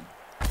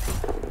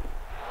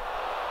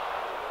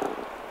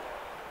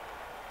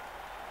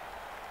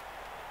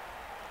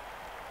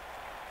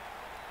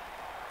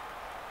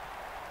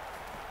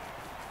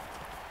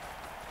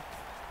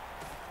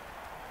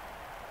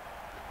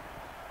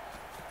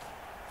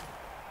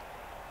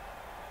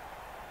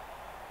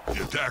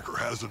 The attacker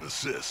has an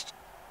assist.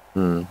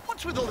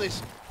 What's with all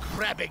this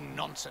grabbing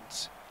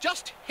nonsense?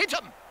 Just hit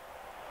 'em.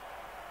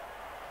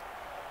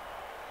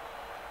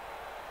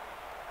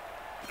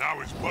 Now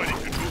his buddy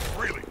can move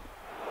freely.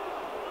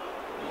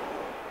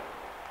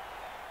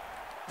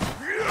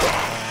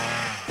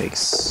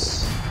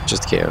 Thanks.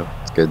 Just KO.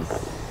 It's good.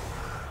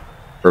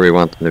 Where we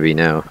want them to be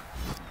now.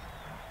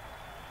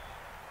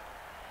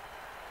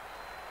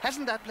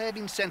 Hasn't that player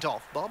been sent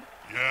off, Bob?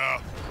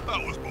 Yeah,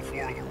 that was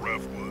before the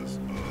ref was,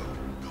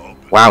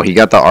 competent. Wow, he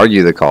got to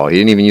argue the call. He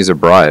didn't even use a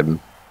bribe.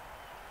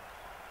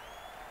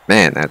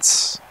 Man,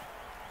 that's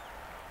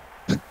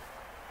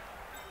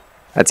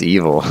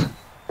evil.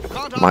 You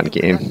can't Come on, argue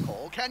with game. that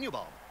call, can you,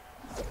 Bob?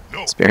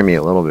 No. Spare me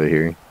a little bit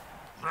here.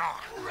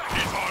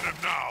 He's on him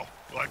now,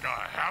 like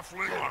a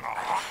halfling on a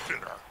hot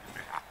dinner.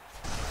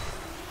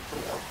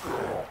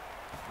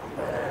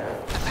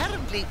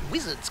 Apparently,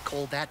 wizards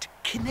call that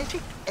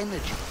kinetic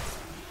energy.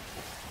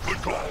 Good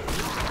call.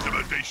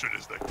 Intimidation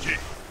is the key.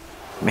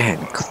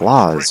 Man,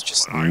 Claw's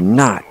just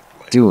not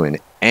doing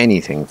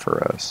anything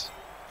for us.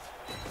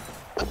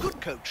 A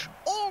good coach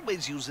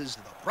always uses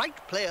the right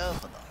player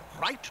for the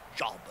right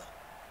job.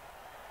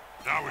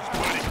 Now his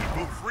body can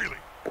move freely.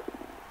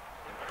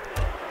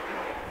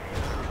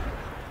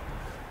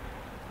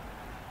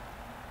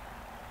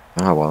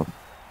 Oh well.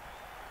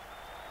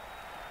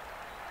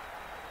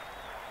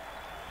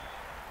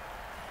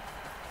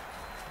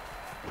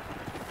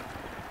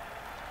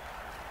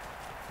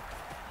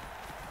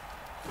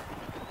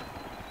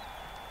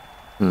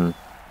 Hmm.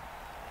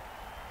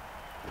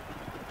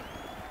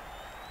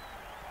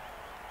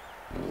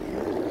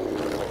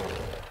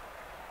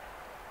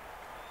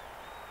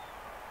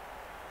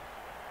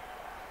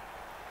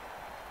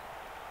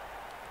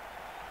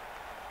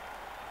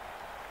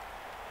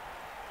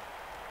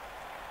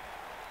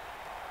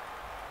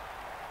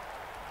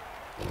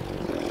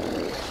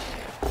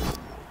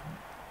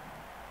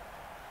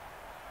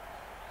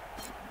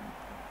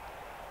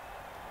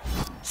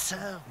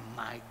 Serve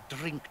my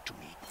drink to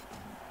me.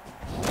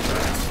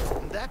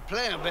 That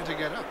player better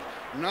get up.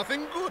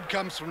 Nothing good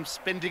comes from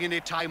spending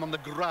any time on the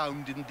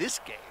ground in this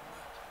game.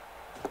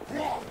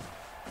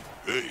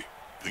 Hey,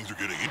 things are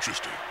getting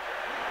interesting.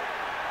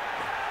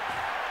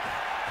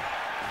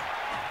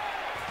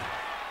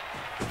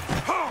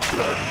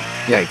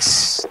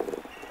 Yikes.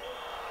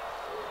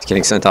 He's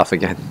getting sent off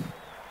again.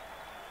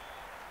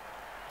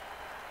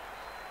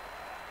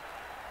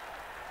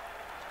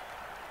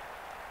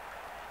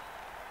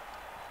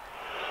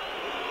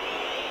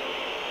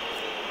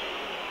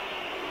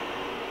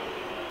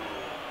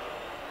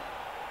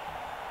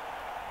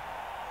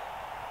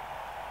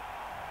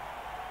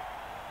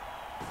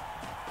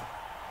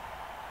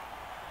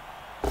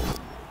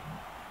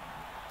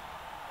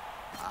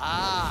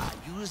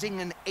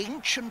 Using an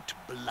ancient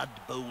Blood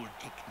Bowl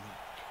technique.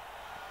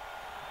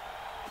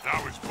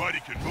 Now his body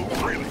can move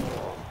freely.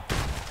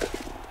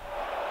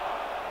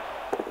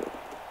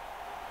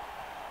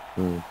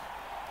 Hmm.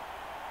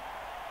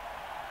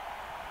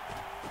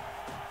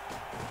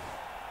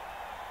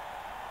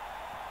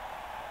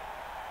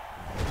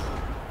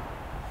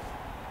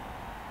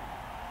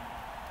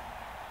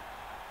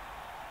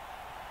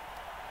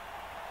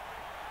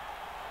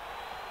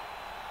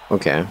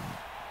 Okay.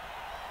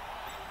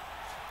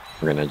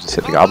 We're gonna just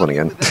hit the goblin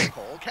again.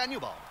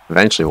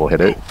 Eventually we'll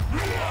hit it.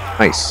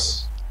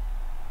 Nice.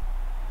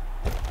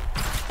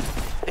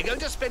 They're going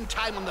to spend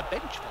time on the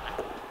bench for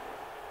that.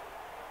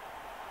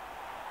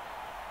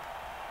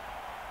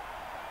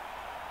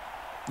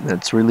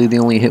 That's really the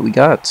only hit we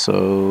got,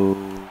 so...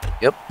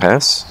 Yep,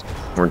 pass.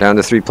 We're down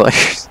to 3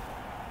 players.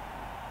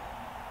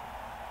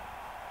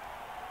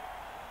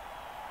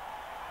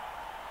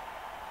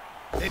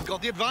 They've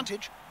got the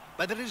advantage,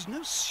 but there is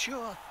no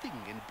sure thing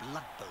in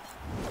Blood Bowl.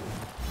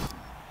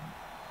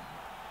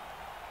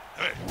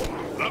 Hey,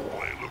 that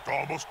play looked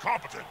almost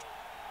competent.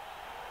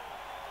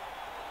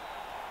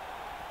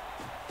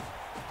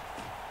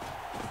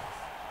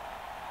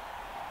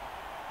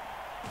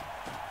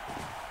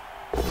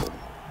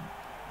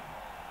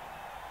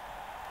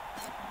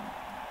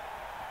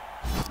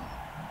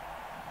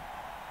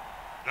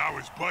 Now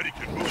his body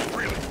can move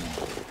freely.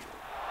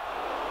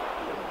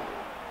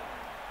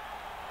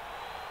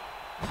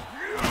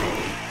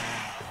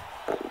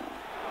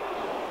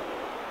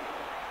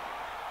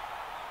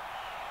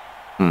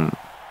 Hmm.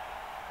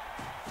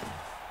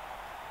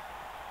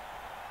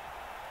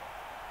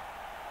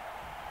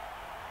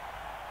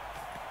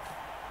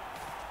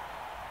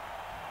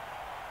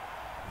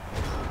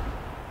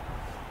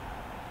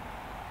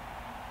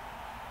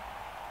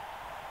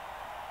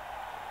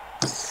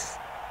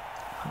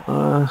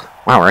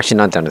 Wow, we're actually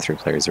not down to 3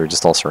 players. We're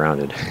just all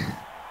surrounded.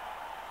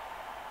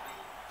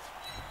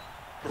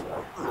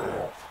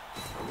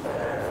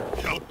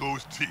 Count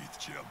those teeth,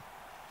 Jim.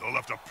 They'll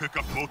have to pick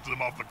up both of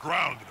them off the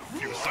ground in a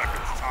few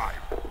seconds'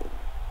 time.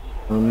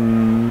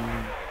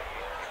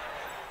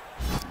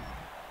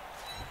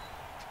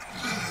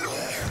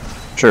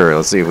 Sure,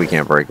 let's see if we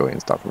can't break away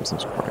and stop him from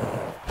scoring.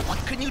 What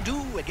can you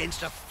do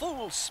against a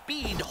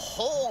full-speed,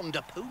 horned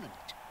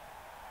opponent?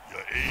 You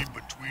aim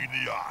between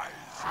the eyes.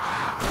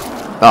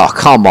 Oh,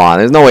 come on.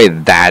 There's no way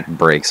that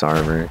breaks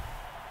armor.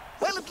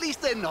 Well, at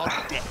least they're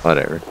not dead.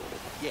 Whatever.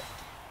 Yet.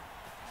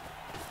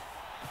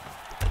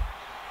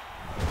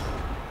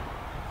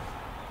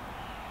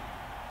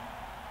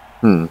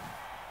 Hmm.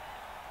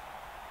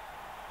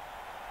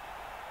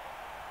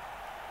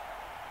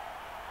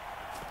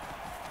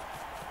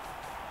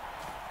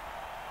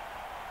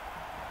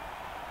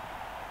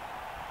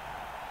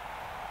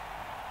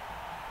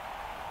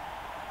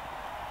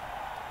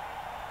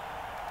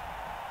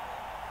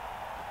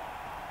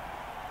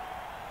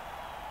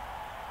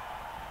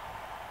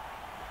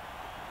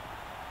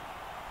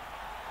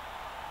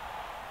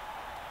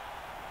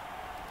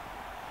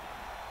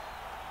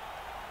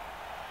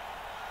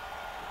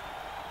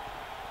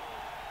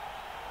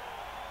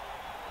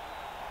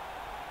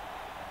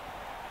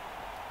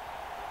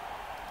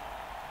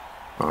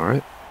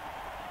 Alright.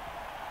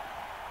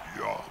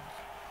 Yum.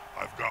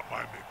 I've got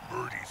my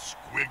McMurdy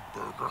Squig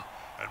Burger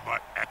and my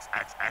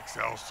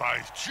XXXL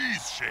size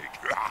cheese shake.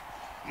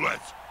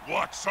 Let's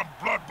watch some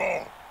Blood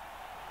Bowl.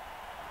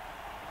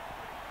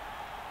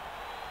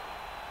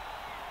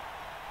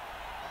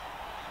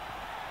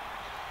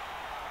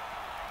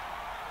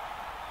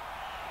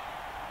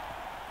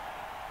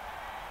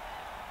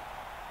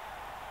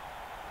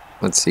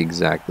 Let's see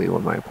exactly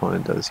what my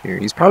opponent does here.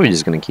 He's probably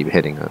just going to keep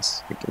hitting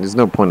us. Like, there's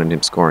no point in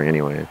him scoring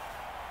anyway.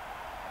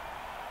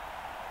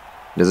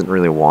 He doesn't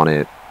really want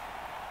it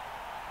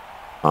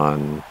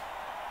on...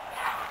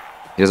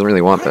 He doesn't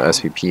really want the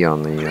SVP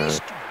on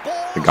the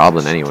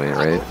Goblin anyway,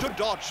 right? To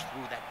dodge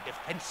through that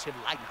defensive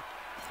lineup.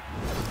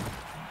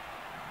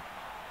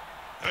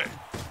 Hey,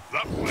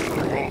 that play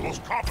looked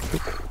almost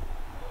competent.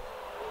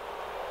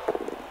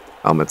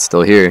 Helmet's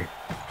still here.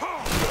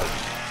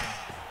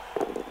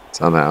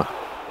 Somehow.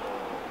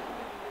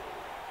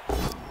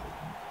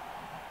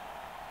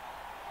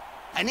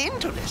 An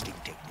interesting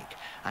technique.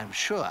 I'm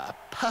sure a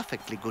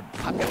perfectly good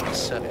punch will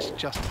service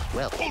just as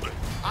well. Hold it.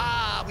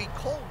 Ah, we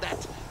call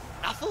that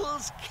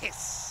Knuckles'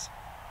 Kiss.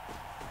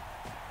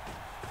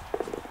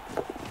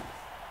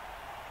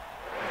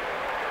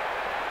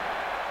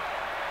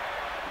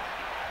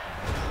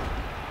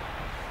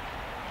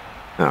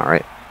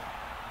 Alright.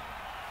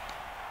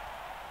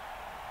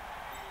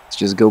 Let's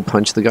just go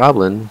punch the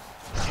Goblin.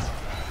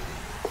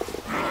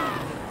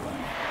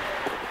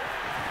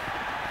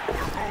 They're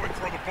going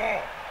for the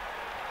ball.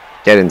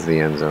 Get into the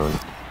end zone.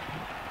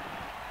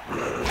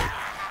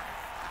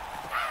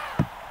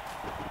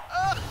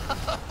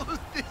 Oh,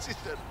 this is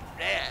a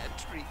rare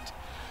treat.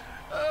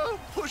 Oh,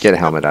 push Get the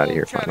Helmet out of ball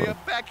here, carrier finally.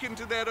 back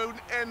into their own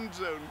end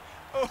zone.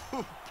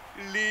 Oh,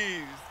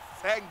 please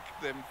thank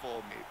them for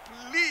me,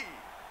 please.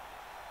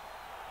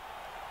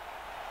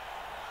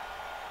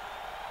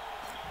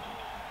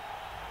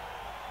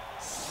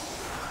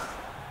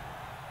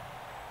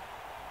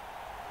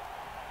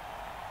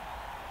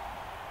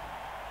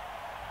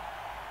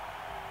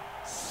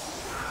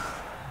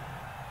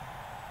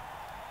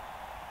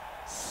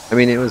 I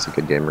mean, it was a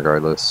good game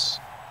regardless.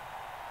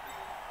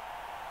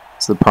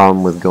 It's the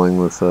problem with going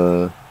with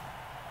a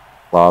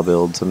law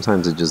build.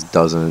 Sometimes it just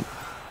doesn't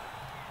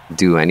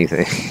do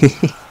anything.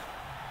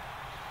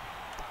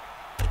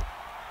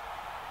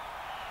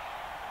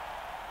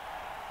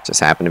 Just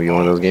happened to be one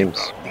of those games.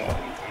 That ball.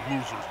 The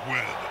losers win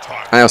in the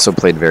time. I also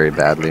played very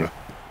badly,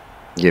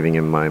 giving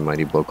him my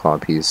Mighty Blow Claw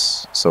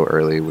piece so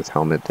early with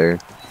Helmet there.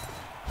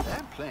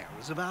 That player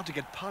is about to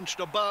get punched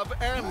above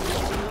and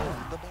below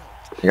the belt.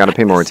 I gotta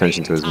pay more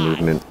attention to his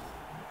movement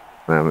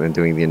and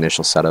doing the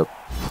initial setup.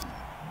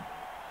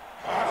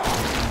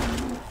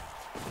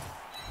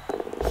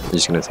 We're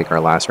just gonna take our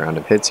last round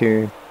of hits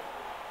here.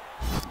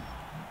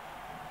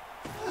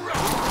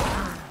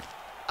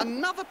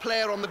 Another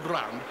player on the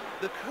ground.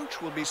 The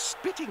coach will be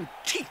spitting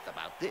teeth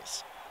about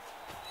this.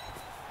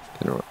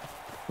 I'm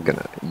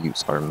gonna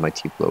use our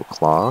Mighty Blow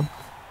Claw.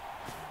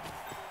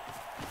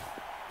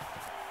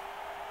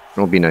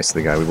 It'll be nice to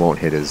the guy. We won't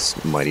hit his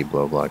Mighty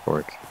Blow Black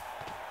Orc.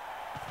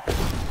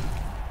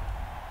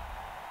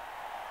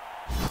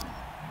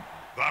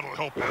 That'll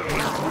help him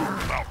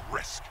move without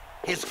risk.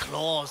 His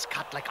claws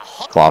cut like a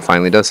hot Claw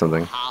finally does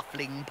something.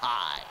 halfling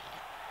pie.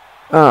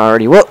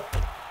 Alrighty, well,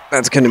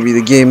 that's gonna be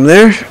the game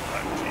there.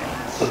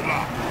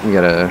 We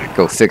gotta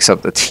go fix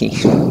up the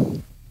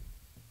team.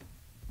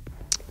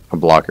 A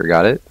blocker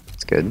got it.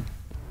 That's good.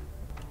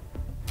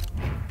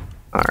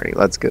 Alrighty,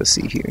 let's go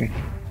see here.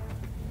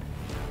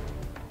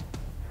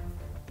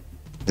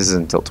 This is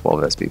until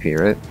 12 SPP,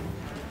 right?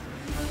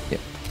 Yeah.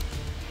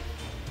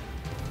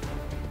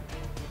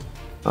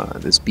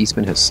 This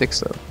Beastman has 6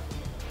 though.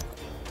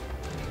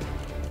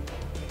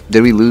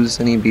 Did we lose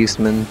any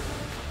Beastmen?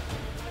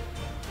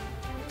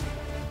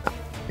 No.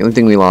 The only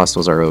thing we lost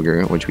was our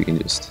Ogre, which we can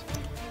just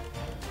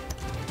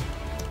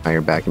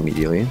hire back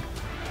immediately.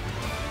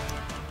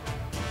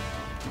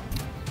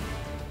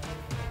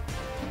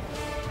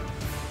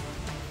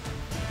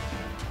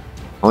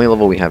 Only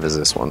level we have is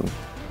this one.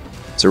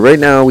 So right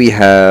now we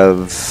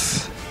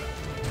have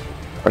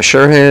our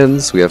Sure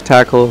Hands, we have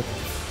Tackle,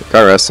 we've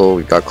got Wrestle,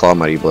 we've got Claw,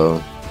 Mighty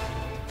Blow.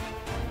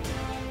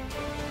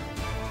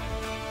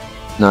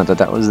 Not that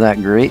that was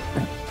that great.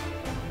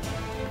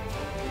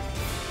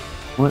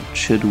 What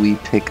should we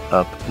pick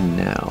up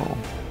now?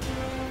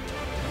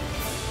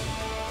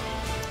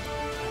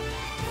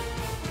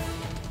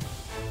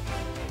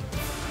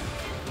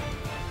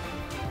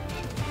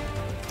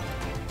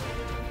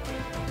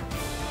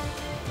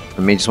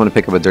 I may just want to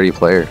pick up a dirty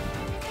player.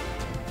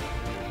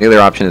 The other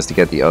option is to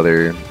get the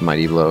other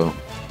Mighty Blow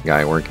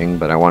guy working,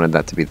 but I wanted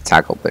that to be the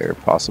tackle player,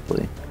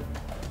 possibly.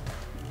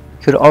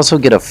 Could also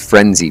get a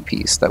Frenzy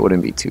piece, that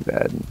wouldn't be too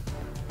bad.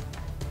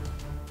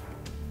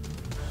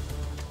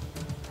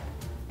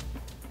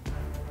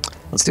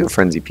 Let's do a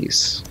Frenzy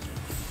piece.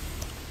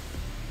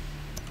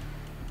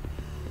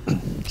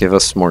 Give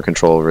us more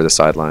control over the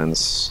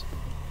sidelines.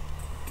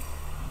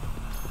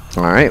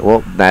 Alright,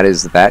 well, that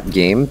is that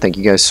game. Thank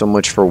you guys so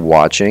much for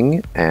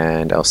watching,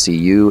 and I'll see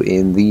you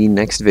in the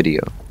next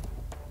video.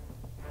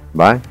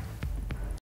 Bye.